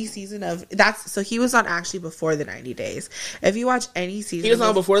watch any season of so he was on actually before the 90 days. If you watch any season, He was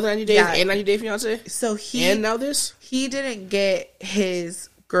on before the 90 Days Yeah. and 90 Day Fiance? So And now this? he didn't get his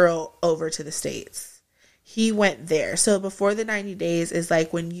girl over to the States. He went there. So before the 90 days is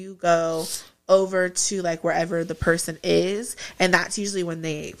like when you go over to like wherever the person is, and that's usually when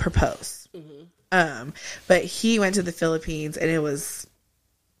they propose. Mm-hmm. But he went to the Philippines and it was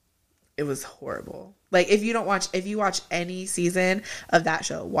horrible. Like if you watch any season of that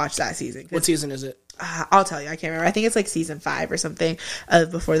show, watch that season. What season is it? I'll tell you. I can't remember. I think it's like season 5 or something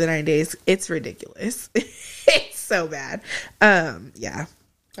of Before the 90 Days. It's ridiculous. It's so bad. Yeah.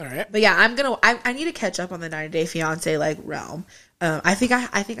 All right. But yeah, I need to catch up on the 90 Day Fiance like realm. I think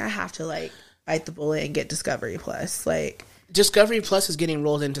I have to like bite the bullet and get Discovery Plus. Like Discovery Plus is getting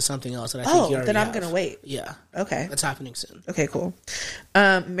rolled into something else that I think you already then I'm have. gonna wait. Yeah, Okay. that's happening soon. Okay, cool.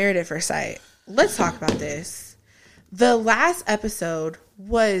 Married at First Sight. Let's talk about this. The last episode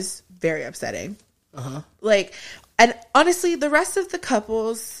was very upsetting. Like, and honestly, the rest of the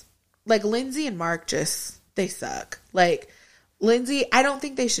couples, like Lindsay and Mark, they suck. Like, Lindsay, I don't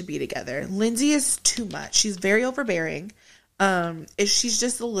think they should be together. Lindsay is too much. She's very overbearing.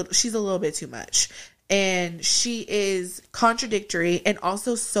 She's a little bit too much. And she is contradictory and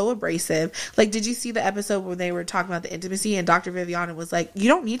also so abrasive. Like, did you see the episode when they were talking about the intimacy and Dr. Viviana was like, you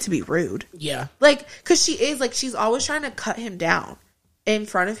don't need to be rude. Yeah. Like, because she is, like, she's always trying to cut him down in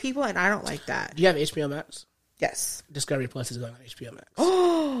front of people, and I don't like that. Do you have HBO Max? Yes. Discovery Plus is going on HBO Max.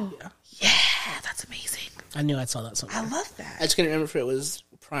 Oh, Yeah. yeah, that's amazing. I knew I saw that somewhere. I love that. I just couldn't remember if it was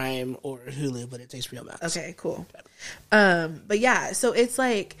Prime or Hulu, but it's HBO Max. Okay, cool. But yeah, so it's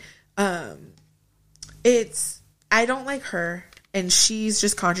like, I don't like her, and she's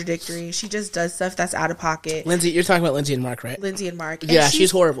just contradictory. She just does stuff that's out of pocket. Lindsay, you're talking about Lindsay and Mark, right? Lindsay and Mark. And Yeah,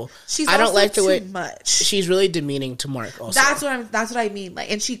 she's horrible. She's I don't also like the too way much. she's really demeaning to Mark. Also, That's what I mean.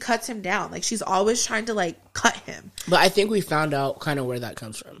 Like, and she cuts him down. Like, she's always trying to like cut him. but I think we found out kind of where that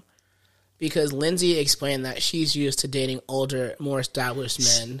comes from, because Lindsay explained that she's used to dating older, more established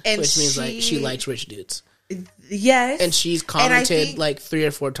men, And which means like she she- likes rich dudes, Yes, and she's I commented think- like 3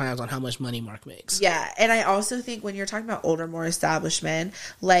 or 4 times on how much money Mark makes. Yeah, and I also think when you're talking about older, more established men,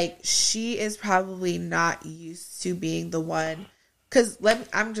 like, she is probably not used to being the one. Because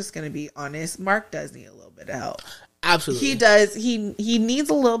I'm just gonna be honest, Mark does need a little bit of help. Absolutely, He does. He needs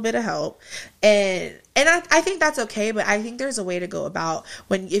a little bit of help, and I think that's okay. But I think there's a way to go about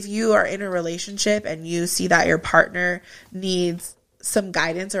if you are in a relationship and you see that your partner needs some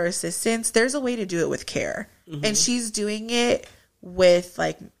guidance or assistance. There's a way to do it with care, and she's doing it with,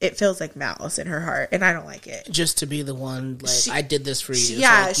 like, it feels like malice in her heart, and I don't like it. just to be the one, like, I did this for you. so,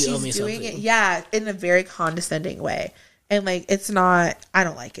 Yeah, like, you owe me she's doing something. it. Yeah, in a very condescending way, and like, it's not. I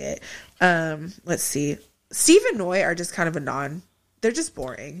don't like it. Let's see. Steve and Noy are just kind of they're just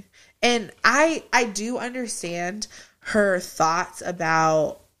boring. And I do understand her thoughts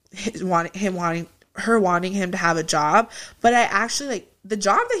about wanting him to have a job, but I actually, like, the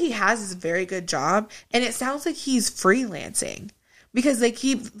job that he has is a very good job, and it sounds like he's freelancing, because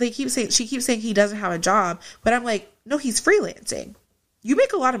she keeps saying he doesn't have a job, but I'm like, no, he's freelancing. You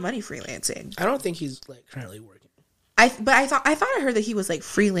make a lot of money freelancing. I don't think he's like currently working. I thought I heard that he was like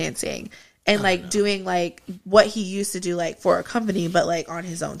freelancing and like doing like what he used to do, like, for a company, but like on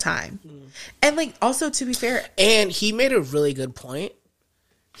his own time. And like, also, to be fair, And he made a really good point.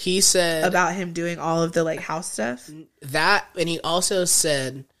 He said about him doing all of the like house stuff. that, and he also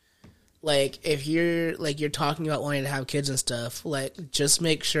said, like, if you're talking about wanting to have kids and stuff, like, just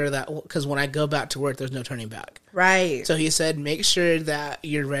make sure that, because when I go back to work, there's no turning back. Right. So he said, make sure that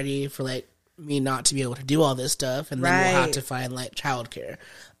you're ready for, like, me not to be able to do all this stuff, and then we'll have Right. to find, like, childcare.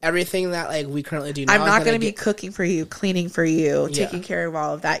 Everything that, like, we currently do now. I'm is not going to be get- cooking for you, cleaning for you, Yeah. taking care of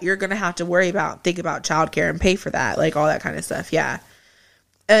all of that. You're going to have to think about childcare and pay for that, like all that kind of stuff. Yeah.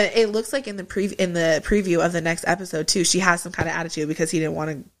 It looks like in the preview of the next episode too, she has some kind of attitude because he didn't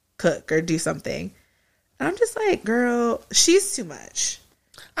want to cook or do something. And I'm just like, girl, she's too much.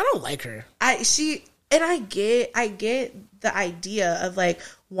 I don't like her. I get the idea of like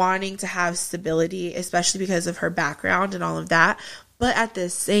wanting to have stability, especially because of her background and all of that. But at the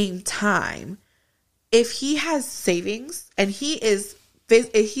same time, if he has savings and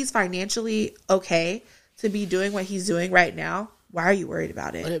if he's financially okay to be doing what he's doing right now, why are you worried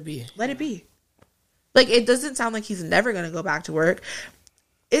about it? Let it be. Let it be. Like, it doesn't sound like he's never going to go back to work.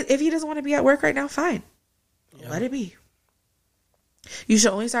 If he doesn't want to be at work right now, fine. Yeah. Let it be. You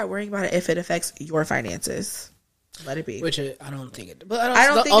should only start worrying about it if it affects your finances. Let it be. Which I don't think it. But I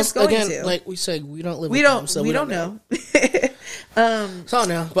don't think it's going again, to. like we said, we don't live. we with don't. them, so we don't know. So I don't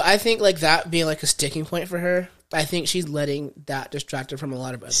know, but I think like that being like a sticking point for her, I think she's letting that distract her from a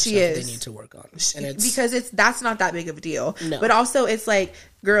lot of other stuff that they need to work on, and it's because that's not that big of a deal. No. But also, it's like,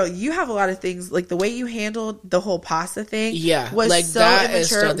 girl, you have a lot of things. Like, the way you handled the whole pasta thing, yeah, was like so that immature. is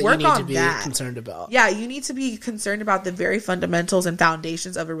stuff that Work you need on to be that. concerned about. Yeah, you need to be concerned about the very fundamentals and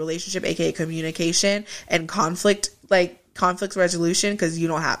foundations of a relationship, aka communication and conflict resolution, because you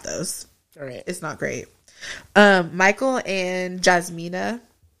don't have those. All right, It's not great. Michael and Jasmina.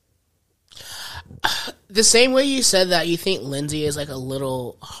 the same way you said that, you think Lindsay is like a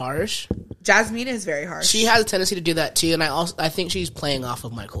little harsh. Jasmina is very harsh. She has a tendency to do that too, and I think she's playing off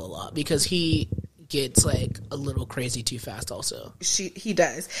of Michael a lot because he gets like a little crazy too fast. Also, He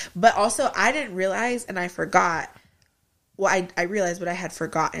does. But also, I didn't realize, and I forgot. Well, I realized, but I had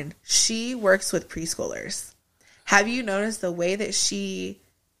forgotten. She works with preschoolers. have you noticed the way that she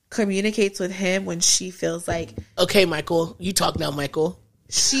communicates with him when she feels like, Okay, Michael, you talk now, Michael.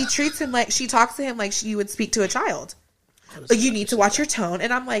 she treats him like, she talks to him like she would speak to a child. Like, you need to watch your tone.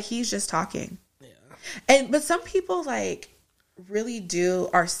 And I'm like, he's just talking. Yeah. But some people like really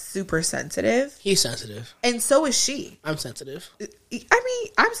are super sensitive. He's sensitive. And so is she. I'm sensitive. I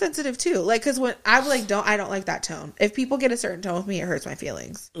mean, I'm sensitive too. Like, because when I'm like, I don't like that tone. If people get a certain tone with me, it hurts my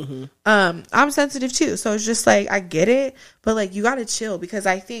feelings. Mm-hmm. I'm sensitive too. So it's just like, I get it, but like, you got to chill, because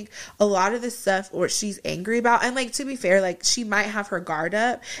I think a lot of the stuff or she's angry about, and like, to be fair, like, she might have her guard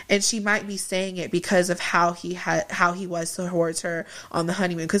up and she might be saying it because of how he was towards her on the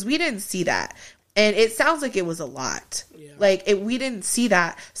honeymoon. Because we didn't see that. And it sounds like it was a lot. Yeah. Like, we didn't see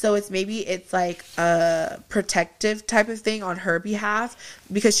that. So it's like a protective type of thing on her behalf,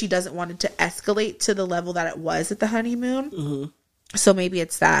 because she doesn't want it to escalate to the level that it was at the honeymoon. Mm-hmm. So maybe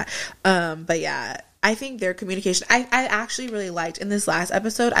it's that. But yeah, I think their communication, I actually really liked in this last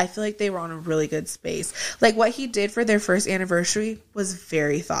episode. I feel like they were on a really good space. Like, what he did for their first anniversary was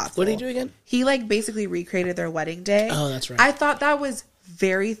very thoughtful. What did he do again? He like basically recreated their wedding day. Oh, that's right. I thought that was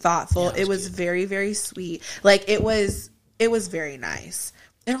very thoughtful. Yeah, it was very, very sweet. Like, it was very nice.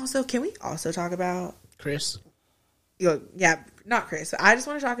 And also, can we also talk about Chris? Yeah, not Chris. I just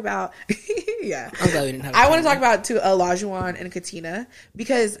want to talk about yeah. I'm glad we didn't have. I want to talk about Olajuwon and Katina,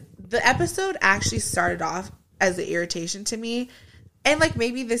 because the episode actually started off as an irritation to me, and like,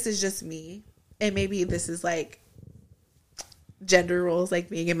 maybe this is just me, and maybe this is like gender roles like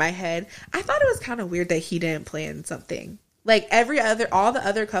being in my head. I thought it was kind of weird that he didn't plan something. Like, all the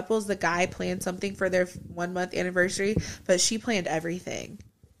other couples, the guy planned something for their 1 month anniversary, but she planned everything.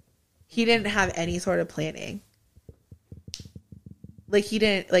 He didn't have any sort of planning. Like,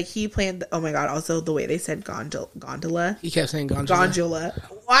 he planned, oh my God, also the way they said gondola. He kept saying gondola. Gondola.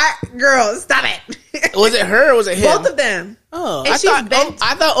 What? Girl, stop it. Was it her or was it him? Both of them. Oh, I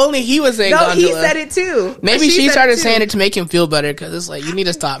thought only he was saying gondola. No, he said it too. Maybe she started saying it to make him feel better, because it's like, you need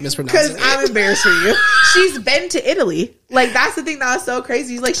to stop mispronouncing it. Because I'm embarrassed for you. She's been to Italy. Like, that's the thing that was so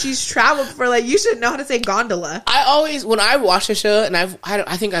crazy. Like, she's traveled for, like, you should know how to say gondola. I always, when I watch the show, and I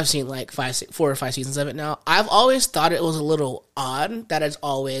think I've seen like 4 or 5 seasons of it now, I've always thought it was a little odd that it's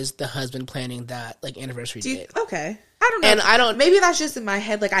always the husband planning that, like, anniversary date. Okay. I don't know. And I don't... Maybe that's just in my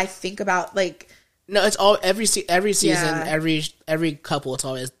head. Like, I think about, like... No, it's all every season, yeah. every couple. It's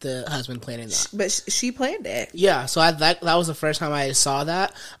always the husband planning that. But she planned it. Yeah, so that was the first time I saw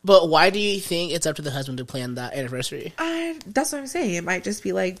that. But why do you think it's up to the husband to plan that anniversary? That's what I'm saying. It might just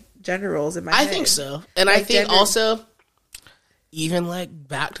be like gender roles in my head. I think so, and like, I think also, even like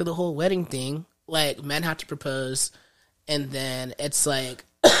back to the whole wedding thing, like, men have to propose, and then it's like.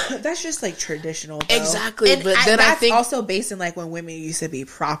 That's just like traditional, though. Exactly. And but then I think also based in like when women used to be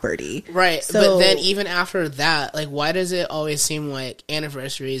property, right? So, but then even after that, like, why does it always seem like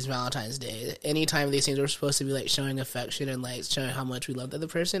anniversaries, Valentine's Day, anytime these things are supposed to be like showing affection and like showing how much we love the other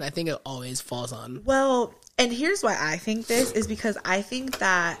person, I think it always falls on. Well, and here's why I think this is, because I think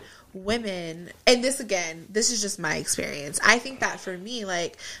that women, and this is just my experience. I think that for me,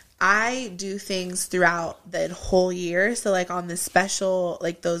 like, I do things throughout the whole year. So, like, on the special,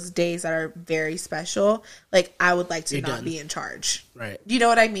 like, those days that are very special, like, I would like to not be in charge. Right. You know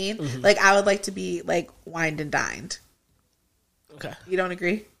what I mean? Mm-hmm. Like, I would like to be, like, wined and dined. Okay. You don't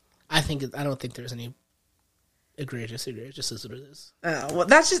agree? I don't think there's any egregious. It just is what it is. Oh, well,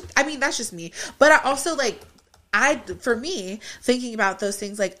 that's just me. But I also, like, for me, thinking about those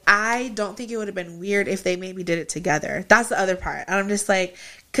things, like, I don't think it would have been weird if they maybe did it together. That's the other part. And I'm just like,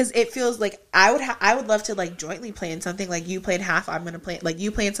 because it feels like I would love to, like, jointly plan something. Like, you plan half, I'm going to plan, like,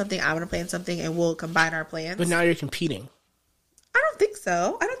 you plan something, I'm going to plan something, and we'll combine our plans. But now you're competing. I don't think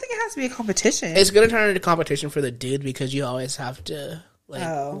so. I don't think it has to be a competition. It's going to turn into competition for the dude, because you always have to, like,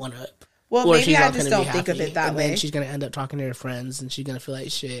 one up. Well, or maybe I just don't think of it that way. And then she's going to end up talking to her friends, and she's going to feel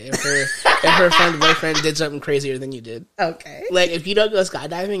like shit if her friend's boyfriend did something crazier than you did. Okay. Like, if you don't go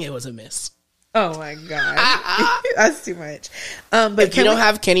skydiving, it was a miss. Oh, my God. That's too much. But if you don't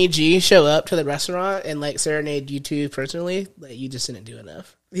have Kenny G show up to the restaurant and, like, serenade you two personally, like, you just didn't do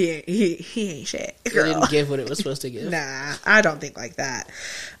enough. He ain't shit. He didn't give what it was supposed to give. Nah, I don't think like that.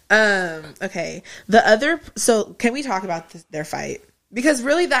 Okay. So can we talk about their fight? Because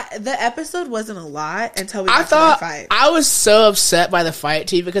really, the episode wasn't a lot until we got to the fight. I was so upset by the fight,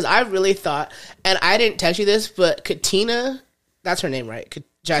 too, because I really thought, and I didn't text you this, but Katina, that's her name, right?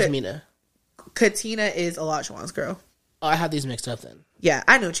 Jasmina. Katina is Olajuwon's girl. Oh, I have these mixed up then. Yeah,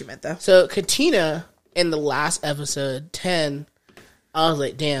 I know what you meant, though. So, Katina, in the last episode, 10, I was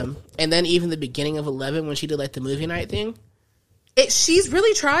like, damn. And then even the beginning of 11, when she did, like, the movie night thing. She's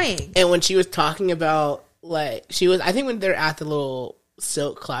really trying. And when she was talking about like, she was, I think when they're at the little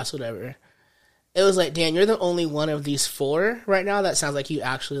silk class, whatever, it was like, Dan, you're the only one of these 4 right now that sounds like you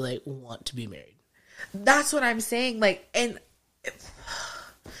actually, like, want to be married. That's what I'm saying. Like, and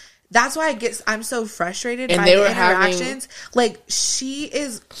that's why I'm so frustrated by the interactions. Like,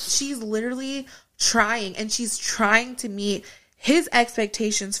 she's literally trying, and she's trying to meet his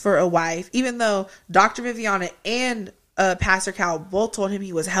expectations for a wife, even though Dr. Viviana and Pastor Cal both told him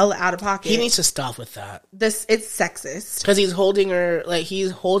he was hella out of pocket. He needs to stop with that. It's sexist. Because he's holding her, like, he's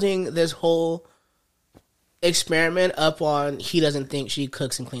holding this whole experiment up on he doesn't think she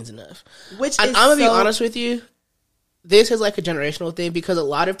cooks and cleans enough. Which I'm gonna be honest with you, this is like a generational thing, because a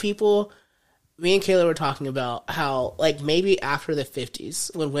lot of people, me and Kayla were talking about how, like, maybe after the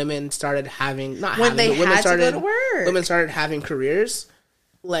 50s, when women started having, women started having careers,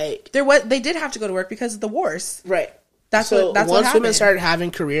 like, they did have to go to work because of the wars. Right. That's what happened. Once women started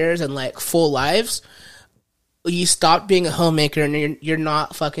having careers and, like, full lives, you stopped being a homemaker, and you're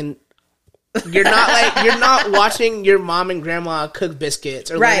not fucking, you're not watching your mom and grandma cook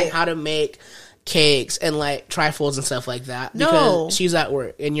biscuits or learning how to make cakes and, like, trifles and stuff like that, because she's at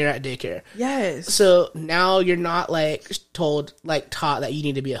work and you're at daycare. Yes. So now you're not, like, taught that you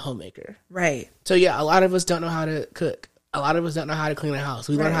need to be a homemaker. Right. So yeah, a lot of us don't know how to cook. A lot of us don't know how to clean a house.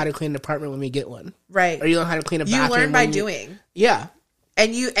 We learn how to clean an apartment when we get one. Right. Or you learn how to clean a bathroom. You learn by doing. Yeah.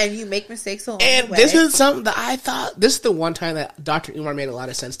 And you make mistakes along the way. This is something that I thought, this is the one time that Dr. Umar made a lot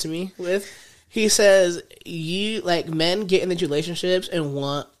of sense to me with. He says, men get in these relationships and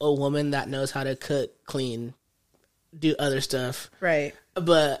want a woman that knows how to cook, clean, do other stuff. Right.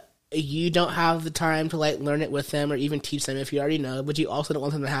 But you don't have the time to, like, learn it with them or even teach them if you already know, but you also don't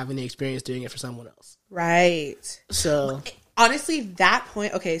want them to have any experience doing it for someone else. Right. So, honestly, that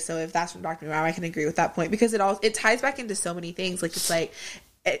point, okay, so if that's from Dr. Umar, I can agree with that point, because it ties back into so many things. Like, it's like,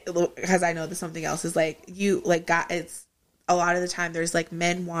 because I know that something else is like, it's, a lot of the time there's, like,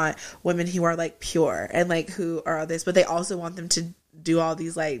 men want women who are, like, pure and, like, who are all this, but they also want them to do all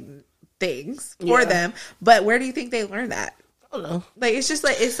these, like, things for them. But where do you think they learn that? I don't know. Like, it's just,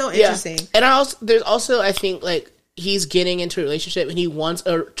 like, it's so interesting. And there's also, I think, like, he's getting into a relationship and he wants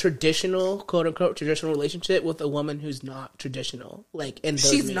a traditional, quote unquote, traditional relationship with a woman who's not traditional. Like, in those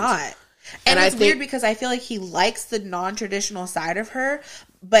she's means. not. And it's weird because I feel like he likes the non-traditional side of her,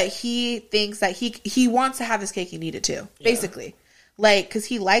 but he thinks that he wants to have his cake and eat it too, basically. Like, because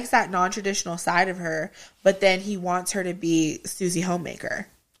he likes that non-traditional side of her, but then he wants her to be Susie Homemaker.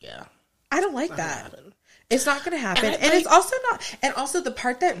 Yeah. I don't like that. It's not going to happen. And it's also not... And also, the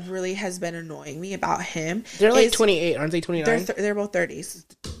part that really has been annoying me about him... They're like 28, aren't they 29? They're both 30s.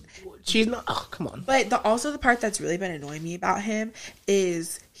 She's not... Oh, come on. But also the part that's really been annoying me about him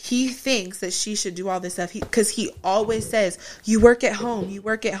is he thinks that she should do all this stuff. Because he always says, you work at home, you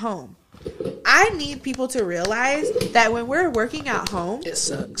work at home. I need people to realize that when we're working at home... It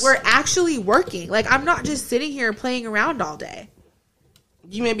sucks. We're actually working. Like, I'm not just sitting here playing around all day.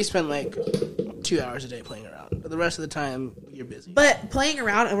 You maybe spend, like, 2 hours a day playing around. But the rest of the time, you're busy. But playing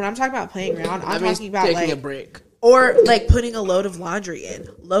around... And when I'm talking about playing around, I'm talking about, taking like... a break. Or, like, putting a load of laundry in,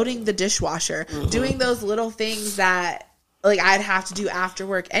 loading the dishwasher, doing those little things that, like, I'd have to do after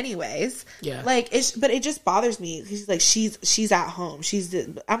work anyways. Yeah. Like, but it just bothers me. He's like, she's at home.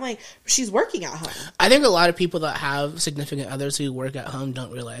 I'm like, she's working at home. I think a lot of people that have significant others who work at home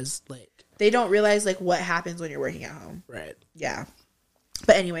don't realize, like... They don't realize, like, what happens when you're working at home. Right. Yeah.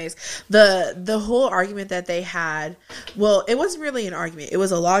 But anyways, the whole argument that they had, well, it wasn't really an argument. It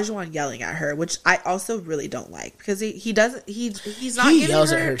was Olajuwon yelling at her, which I also really don't like because he's not. He giving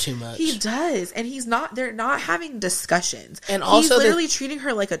yells at her too much. He does, and he's not. They're not having discussions, and also he's literally treating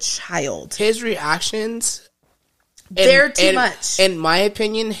her like a child. His reactions. They're too much. In my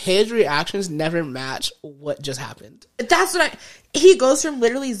opinion, his reactions never match what just happened. That's what he goes from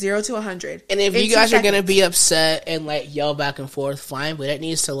literally 0 to 100. And if you guys are going to be upset and, like, yell back and forth, fine, but it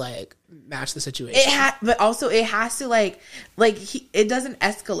needs to, like, match the situation. But also it has to, it doesn't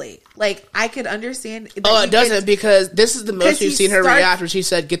escalate. Like, I could understand. It doesn't, because this is the most we've seen her react when she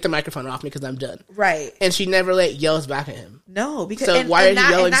said, get the microphone off me because I'm done. Right. And she never, like, yells back at him. No, because so why are you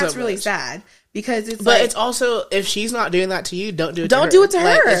yelling so much? That's really sad. Because it's but it's also, if she's not doing that to you, don't do it to her. Do it to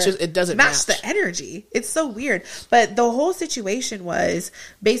her. It's just, it doesn't match the energy. It's so weird. But the whole situation was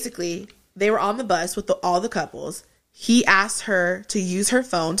basically they were on the bus with all the couples. He asked her to use her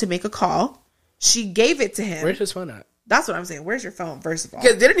phone to make a call. She gave it to him. Where's his phone at? That's what I'm saying. Where's your phone, first of all?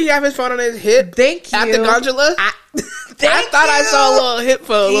 Because didn't he have his phone on his hip? Thank you. At the gondola? I thought I saw a little hip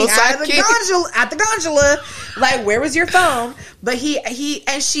phone, a little sidekick. At the gondola. Like, where was your phone? But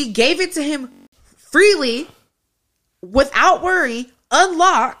she gave it to him freely, without worry,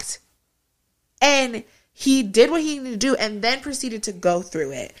 unlocked. And He did what he needed to do and then proceeded to go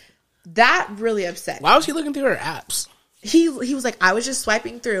through it. That really upset me. Why was he looking through her apps? He was like, I was just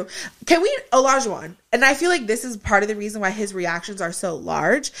swiping through. Can we, Olajuwon, and I feel like this is part of the reason why his reactions are so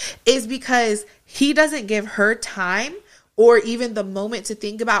large, is because he doesn't give her time or even the moment to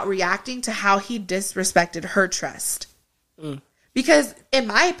think about reacting to how he disrespected her trust. Because in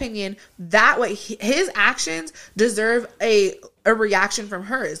my opinion, his actions deserve a reaction from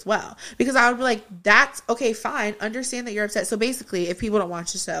her as well. Because I would be like, that's okay, fine, understand that you're upset. So basically, if people don't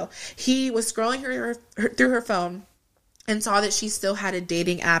watch the show, he was scrolling through her phone and saw that she still had a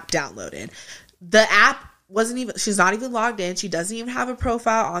dating app downloaded. The app she's not even logged in. She doesn't even have a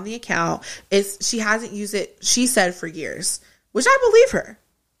profile on the account. She hasn't used it, she said, for years, which I believe her.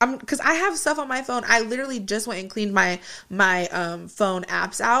 Because I have stuff on my phone. I literally just went and cleaned my phone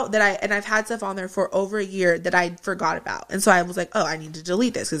apps out and I've had stuff on there for over a year that I forgot about. And so I was like, oh, I need to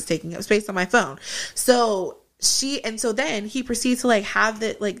delete this because it's taking up space on my phone. So then he proceeds to like have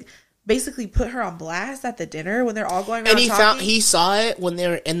that, like, basically put her on blast at the dinner when they're all going around talking. He saw it when they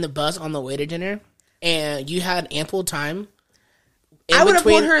were in the bus on the way to dinner, and you had ample time. I would have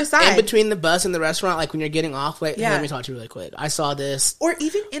pulled her aside. In between the bus and the restaurant, like when you're getting off, like, let me talk to you really quick. I saw this. Or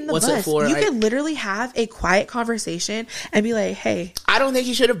even in the bus. You can literally have a quiet conversation and be like, hey. I don't think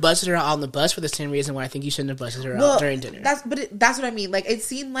you should have busted her out on the bus for the same reason why I think you shouldn't have busted her out during dinner. That's what I mean. Like, it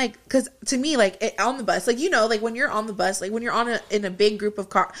seemed like, because to me, like, on the bus, like, you know, like when you're on the bus, like when you're in a big group of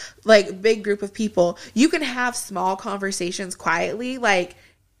big group of people, you can have small conversations quietly, like,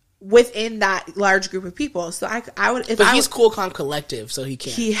 within that large group of people. So I would, but he's cool, calm, collective, so he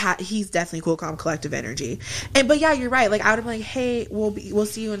can't. He's definitely cool, calm, collective energy. But yeah, you're right. Like, I would have been like, hey, we'll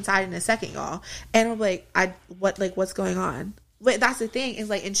see you inside in a second, y'all. And I'm like, what's going on? But that's the thing, is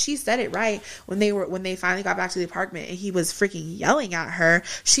like, and she said it right when they finally got back to the apartment and he was freaking yelling at her.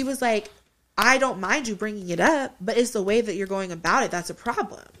 She was like, I don't mind you bringing it up, but it's the way that you're going about it that's a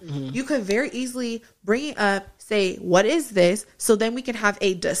problem. Mm-hmm. You could very easily bring it up, say, what is this? So then we can have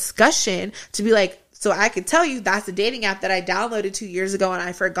a discussion to be like, so I could tell you that's a dating app that I downloaded 2 years ago and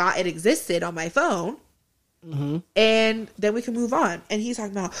I forgot it existed on my phone. Mm-hmm. And then we can move on. And he's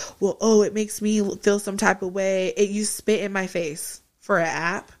talking about, well, it makes me feel some type of way. You spit in my face for an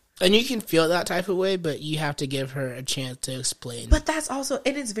app. And you can feel that type of way, but you have to give her a chance to explain. But that's also,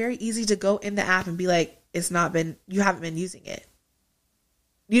 and it's very easy to go in the app and be like, you haven't been using it.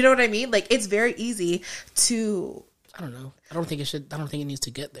 You know what I mean? Like, it's very easy to... I don't know. I don't think it needs to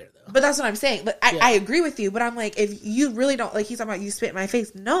get there, though. But that's what I'm saying. But I agree with you, but I'm like, if you really don't, like, he's talking about you spit in my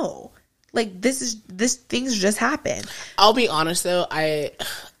face. No. Like, things just happen. I'll be honest, though. I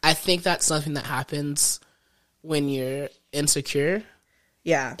think that's something that happens when you're insecure.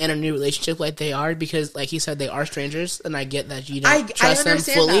 Yeah. In a new relationship like they are, because like he said, they are strangers, and I get that you don't trust them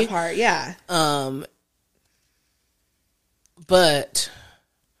fully. I understand that part, yeah. But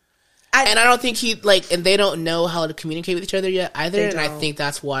I don't think and they don't know how to communicate with each other yet either, and I think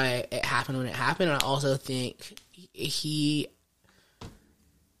that's why it happened when it happened. And I also think he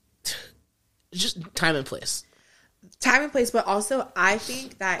just time and place, but also I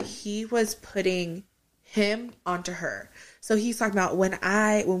think that he was putting him onto her. So he's talking about when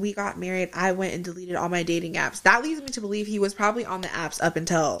we got married, I went and deleted all my dating apps. That leads me to believe he was probably on the apps up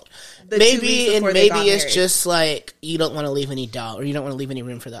until the 2 weeks before they got married. It's just like you don't want to leave any doubt or you don't want to leave any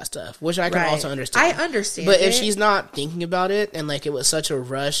room for that stuff, which I can also understand. I understand. But if she's not thinking about it and like it was such a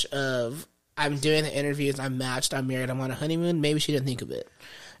rush of I'm doing the interviews, I'm matched, I'm married, I'm on a honeymoon, maybe she didn't think of it.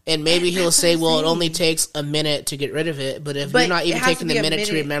 And maybe he'll say, well, it only takes a minute to get rid of it. But if you're not even taking the minute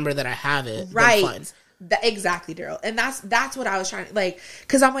to remember that I have it, then fine. Exactly, Daryl. And that's what I was trying to, like,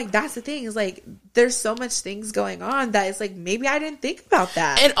 because I'm like, that's the thing, is like, there's so much things going on that it's like, maybe I didn't think about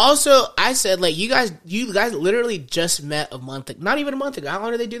that. And also, I said, like, you guys literally just met a month, not even a month ago. How long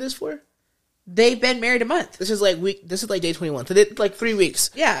did they do this for? They've been married a month. This is like day 21. So they did like 3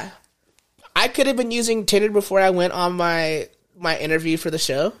 weeks. Yeah. I could have been using Tinder before I went on my interview for the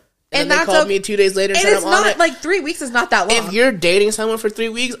show. And they called me 2 days later. And it's not like 3 weeks is not that long. If you're dating someone for 3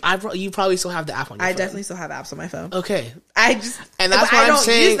 weeks, you probably still have the app on your phone. I definitely still have apps on my phone. Okay. And that's why I'm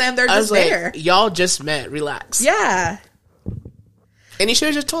saying, use them. They're just there. Y'all just met. Relax. Yeah. And you should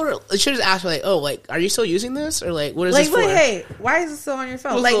have just told her. You should have just asked her, like, oh, like, are you still using this? Or, like, what is this for? Hey, why is this still on your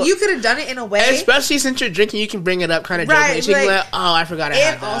phone? Like, you could have done it in a way. And especially since you're drinking, you can bring it up kind of jokingly. She can be like, oh, I forgot I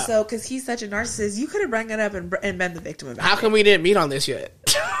had that. And also, because he's such a narcissist, you could have brought it up and been the victim about it. How come we didn't meet on this yet?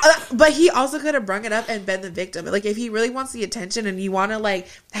 But he also could have brought it up and been the victim. Like, if he really wants the attention and you want to, like,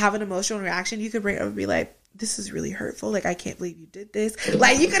 have an emotional reaction, you could bring it up and be like, this is really hurtful. Like, I can't believe you did this.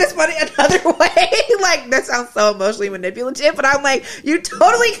 Like, you could have spun it another way. Like, that sounds so emotionally manipulative, but I'm like, you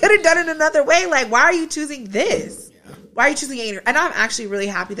totally could have done it another way. Like, why are you choosing this? Why are you choosing Aiden? And I'm actually really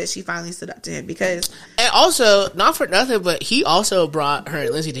happy that she finally stood up to him because... And also, not for nothing, but he also brought her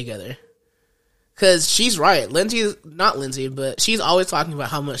and Lindsay together. Because she's right. Not Lindsay, but she's always talking about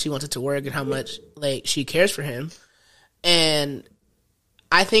how much she wants it to work and how much, like, she cares for him. And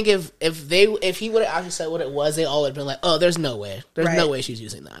I think if he would have actually said what it was, they all would have been like, oh, there's no way. There's no way she's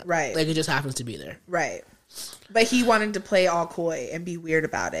using that. Right. Like, it just happens to be there. Right. But he wanted to play all coy and be weird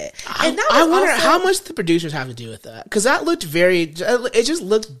about it. And I wonder how much the producers have to do with that. Because that looked it just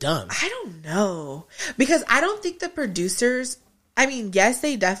looked dumb. I don't know. Because I don't think the producers, I mean, yes,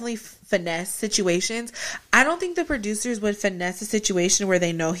 they definitely finesse situations. I don't think the producers would finesse a situation where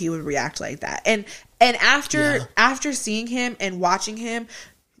they know he would react like that. And after seeing him and watching him,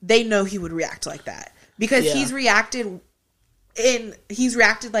 they know he would react like that. Because he's reacted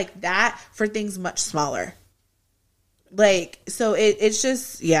like that for things much smaller. Like, so it's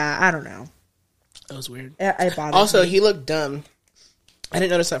just, I don't know. That was weird. It bothered also, me. he looked dumb. I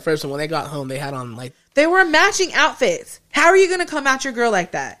didn't notice at first, and when they got home, they had on, like... They were matching outfits. How are you going to come at your girl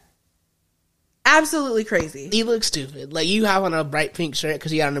like that? Absolutely crazy. He looked stupid. Like, you have on a bright pink shirt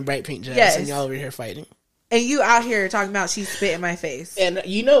because you got on a bright pink dress, and y'all over here fighting. And you out here talking about she spit in my face. And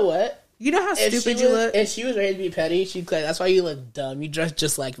you know what? You know how stupid you look? If she was ready to be petty, she'd like, that's why you look dumb. You dress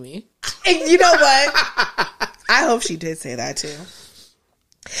just like me. And you know what? I hope she did say that too.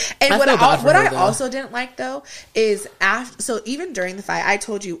 And what I also didn't like though is even during the fight, I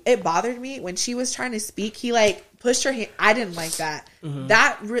told you it bothered me when she was trying to speak. He like pushed her hand. I didn't like that.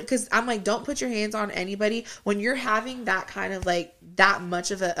 Mm-hmm. Because I'm like, don't put your hands on anybody when you're having that kind of like that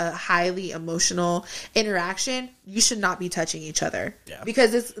much of a highly emotional interaction. You should not be touching each other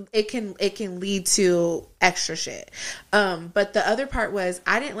because it can lead to extra shit. But the other part was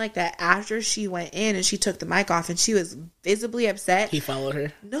I didn't like that after she went in and she took the mic off and she was visibly upset. He followed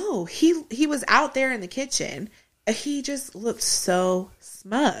her. No, he was out there in the kitchen. He just looked so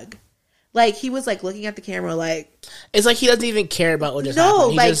smug. Like, he was, like, looking at the camera, like... It's like he doesn't even care about what just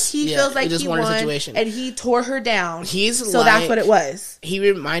happened. He feels like he won, a situation. And he tore her down. So that's what it was. He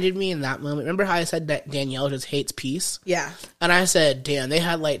reminded me in that moment. Remember how I said that Danielle just hates peace? Yeah. And I said, damn, they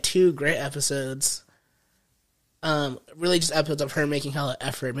had, like, 2 great episodes. Really just episodes of her making hella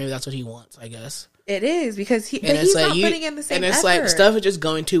effort. Maybe that's what he wants, I guess. It is, because he's not putting in the same effort. And it's like, stuff is just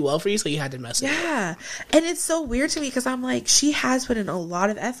going too well for you, so you had to mess it up. Yeah. And it's so weird to me, because I'm like, she has put in a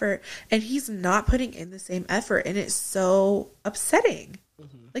lot of effort, and he's not putting in the same effort, and it's so upsetting.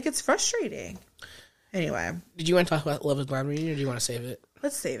 Mm-hmm. Like, it's frustrating. Anyway. Did you want to talk about Love is Blind reunion, or do you want to save it?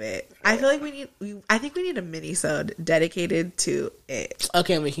 Let's save it. I feel like I think we need a mini-sode dedicated to it.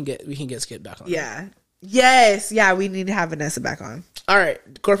 Okay, and we can get Skip back on. Yeah. Yes. Yeah, we need to have Vanessa back on. All right.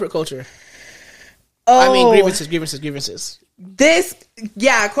 Corporate culture. Oh, I mean, grievances.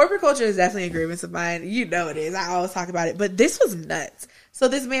 Corporate culture is definitely a grievance of mine. You know it is. I always talk about it. But this was nuts. So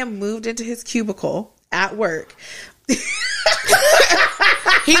this man moved into his cubicle at work. He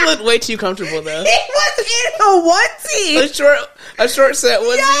looked way too comfortable, though. He was in a onesie. A short set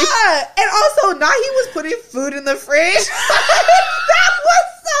onesie. Yeah. And also, now he was putting food in the fridge. That was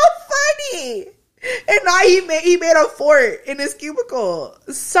so funny. And now he made a fort in his cubicle.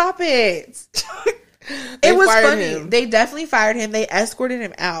 Stop it. It was funny. Him. They definitely fired him. They escorted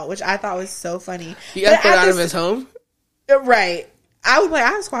him out, which I thought was so funny. You got put out of his home? Right. I was like, I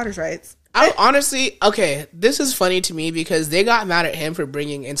have squatters' rights. Honestly, okay, this is funny to me because they got mad at him for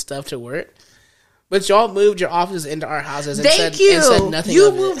bringing in stuff to work. But y'all moved your offices into our houses and said nothing.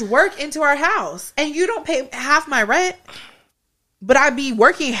 You moved work into our house, and you don't pay half my rent. But I'd be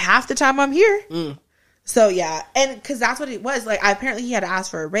working half the time I'm here. Mm. So, yeah. And because that's what it was. Like, apparently he had to ask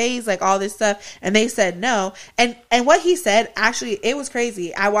for a raise, like all this stuff. And they said no. And what he said, actually, it was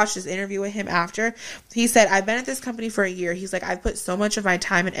crazy. I watched this interview with him after. He said, I've been at this company for a year. He's like, I've put so much of my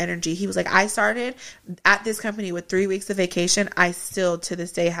time and energy. He was like, I started at this company with 3 weeks of vacation. I still, to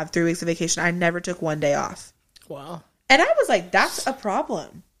this day, have 3 weeks of vacation. I never took one day off. Wow. And I was like, that's a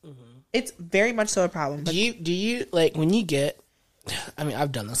problem. Mm-hmm. It's very much so a problem. Do you, like, when you get... I mean,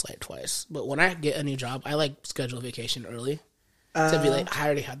 I've done this like twice, but when I get a new job, I like schedule vacation early to be like, I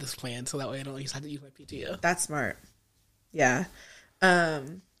already had this plan, so that way I don't have to use my PTO. That's smart. Yeah, I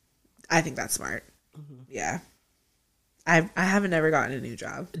think that's smart. Mm-hmm. Yeah, I haven't ever gotten a new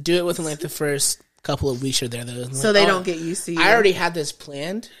job. Do it within like the first couple of weeks you're there, though, so like, they don't get used to you. I already had this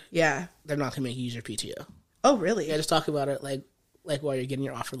planned. Yeah, they're not gonna make you use your PTO. Oh, really? Yeah, just talk about it like while you're getting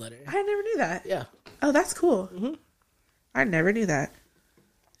your offer letter. I never knew that. Yeah. Oh, that's cool. Mm-hmm. I never knew that.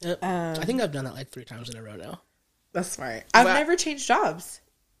 Yep. I think I've done that like 3 times in a row now. That's smart. I've But- never changed jobs.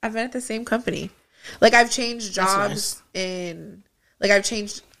 I've been at the same company. Like I've changed jobs in like I've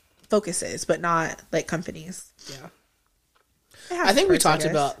changed focuses, but not like companies. Yeah. It has I think we perks, I talked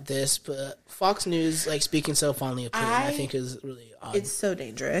guess. about this, but Fox News, like, speaking so fondly of Putin, I think is really odd. It's so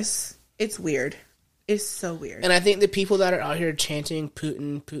dangerous. It's weird. It's so weird. And I think the people that are out here chanting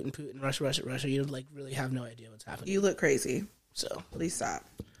Putin, Putin, Putin, Russia, Russia, Russia, you like really have no idea what's happening. You look crazy. So, Please stop.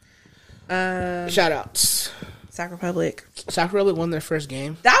 shout outs. Sac Republic. Sac Republic won their first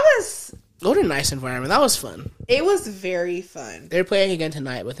game. That was. What a nice environment. That was fun. It was very fun. They're playing again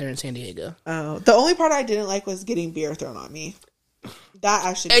tonight, but they're in San Diego. Oh, the only part I didn't like was getting beer thrown on me. That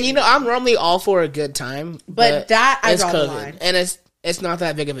actually. And you know, I'm normally all for a good time, But that, I it's draw the COVID, line. and it's not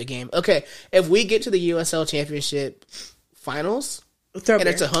that big of a game. Okay, if we get to the USL Championship finals throw and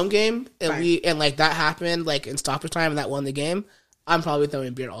beer. it's a home game, and Fine. like that happened like in stoppage time and that won the game, I'm probably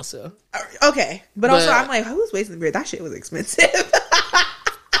throwing beer also. Okay, but also But- I'm like, who's wasting the beer? That shit was expensive.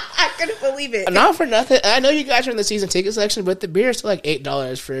 I couldn't believe it. Not for nothing. I know you guys are in the season ticket section, but the beer is still like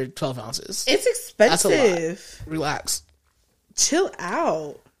 $8 for 12 ounces. It's That's a lot. expensive. Relax. Chill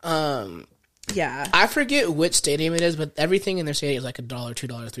out. Yeah. I forget which stadium it is, but everything in their stadium is like $1, $2,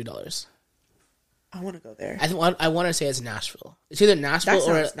 $3. I want to go there. I want to say it's Nashville. It's either Nashville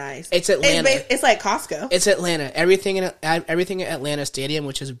That or sounds nice. It's Atlanta. It's like Costco. It's Atlanta. Everything at Atlanta Stadium,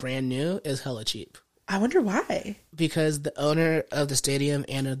 which is brand new, is hella cheap I wonder why. because the owner of the stadium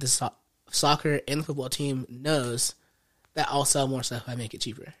and of the soccer and football team knows that I'll sell more stuff if I make it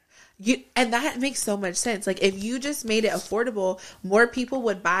cheaper. And that makes so much sense. Like if you just made it affordable, more people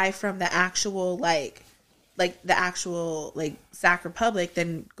would buy from the actual like Sac Republic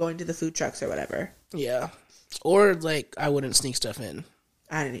than going to the food trucks or whatever. Yeah, or like I wouldn't sneak stuff in.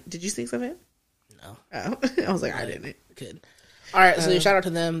 I didn't. Did you sneak some in? No, Oh, I was like, I didn't. good. All right, so shout out to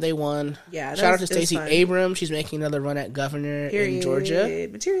them. They won. Yeah, shout out to that was Stacey fun. Abrams. She's making another run at governor Period. in Georgia.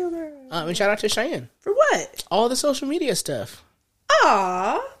 Material girl. And shout out to Cheyenne. For what? All the social media stuff.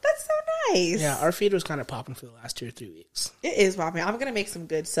 Aw, that's so nice. Yeah, our feed was kind of popping for the last 2 or 3 weeks. It is popping. I'm gonna make some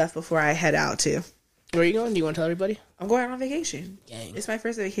good stuff before I head out too. Where are you going? Do you want to tell everybody? I'm going on vacation. Dang. It's my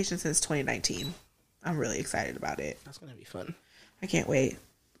first vacation since 2019. I'm really excited about it. That's going to be fun. I can't wait.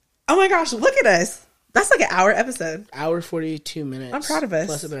 Oh my gosh, look at us. That's like an hour episode. Hour 42 minutes. I'm proud of us.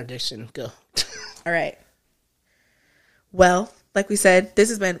 Plus a benediction. Go. All right. Well, like we said, this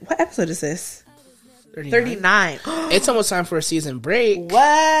has been, what episode is this? 39. It's almost time for a season break.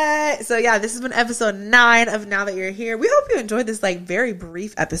 What? So yeah, this has been episode 9 of Now That You're Here. We hope you enjoyed this like very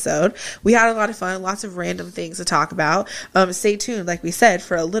brief episode. We had a lot of fun, lots of random things to talk about. Stay tuned, like we said,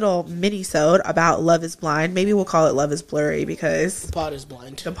 for a little mini-sode about Love is Blind. Maybe we'll call it Love is Blurry because The pod is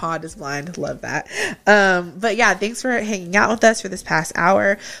blind. the pod is blind. Love that. But yeah, thanks for hanging out with us for this past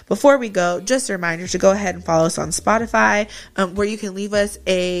hour. Before we go, just a reminder to go ahead and follow us on Spotify, where you can leave us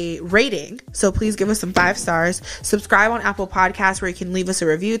a rating. So please give us some 5 stars. Subscribe on Apple Podcasts, where you can leave us a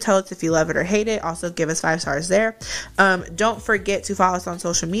review. Tell us if you love it or hate it. Also give us 5 stars there. Don't forget to follow us on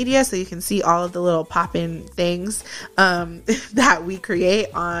social media so you can see all of the little pop-in things that we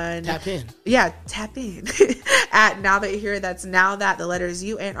create on Tap in. yeah, tap in at Now That You're Here. That's Now That, the letters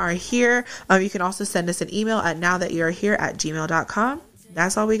U and are here. You can also send us an email at nowthatyou're@gmail.com.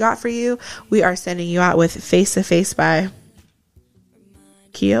 That's all we got for you. We are sending you out with Face to Face by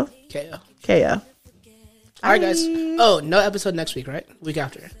KO. KO. All right, guys. Oh, no episode next week, right? Week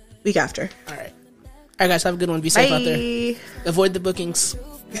after. Week after. All right. All right, guys. Have a good one. Be safe out there. Avoid the bookings.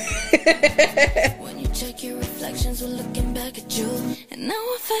 When you check your reflections, we're looking back at you, and now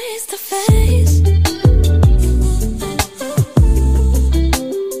we're face to face.